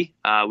weekly.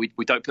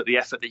 We don't put the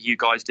effort that you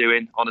guys do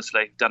in.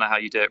 Honestly, don't know how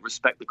you do it.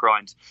 Respect the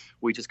grind.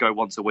 We just go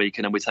once a week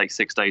and then we take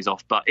 6 days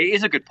off. But it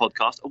is a good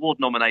podcast, award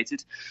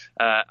nominated,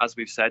 as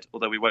we've said,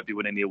 although we won't be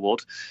winning the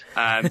award.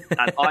 And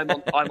I'm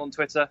on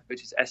Twitter,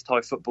 which is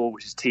STI Football,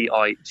 which is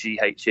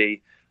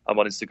TIGHE. I'm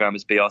on Instagram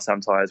as BR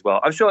Samtai as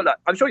well. I'm sure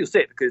you'll see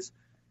it because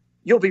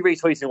you'll be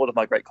retweeting all of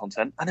my great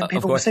content, and then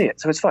people will see it,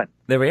 so it's fine.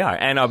 There we are.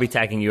 And I'll be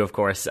tagging you, of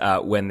course,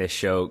 when this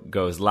show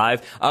goes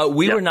live.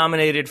 We were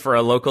nominated for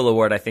a local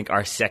award, I think,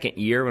 our second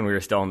year when we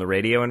were still on the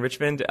radio in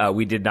Richmond.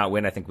 We did not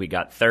win. I think we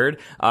got third.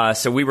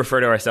 So we refer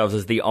to ourselves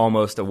as the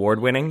almost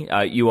award-winning.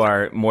 You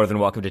are more than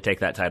welcome to take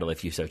that title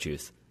if you so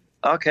choose.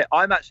 Okay,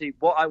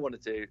 what I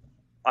want to do,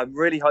 I'm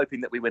really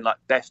hoping that we win, like,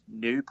 Best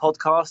New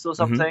Podcast or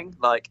something.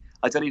 Mm-hmm. Like,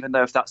 I don't even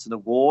know if that's an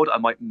award. I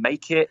might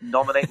make it,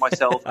 nominate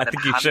myself, and then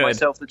hand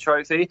myself the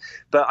trophy.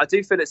 But I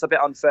do feel it's a bit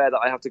unfair that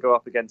I have to go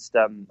up against,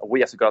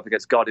 we have to go up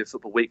against Guardian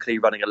Football Weekly,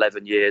 running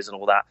 11 years and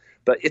all that.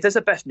 But if there's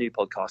a Best New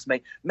Podcast,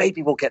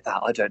 maybe we'll get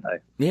that. I don't know.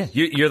 Yeah,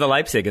 you're the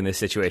Leipzig in this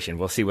situation.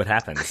 We'll see what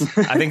happens.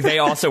 I think they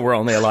also were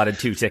only allotted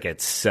 2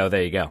 tickets, so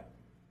there you go.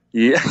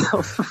 Yeah.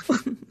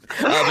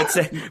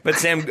 But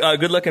Sam,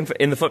 good luck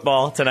in the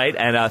football tonight,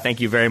 and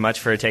thank you very much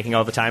for taking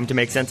all the time to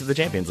make sense of the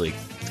Champions League.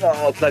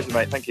 Oh, pleasure,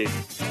 mate. Thank you.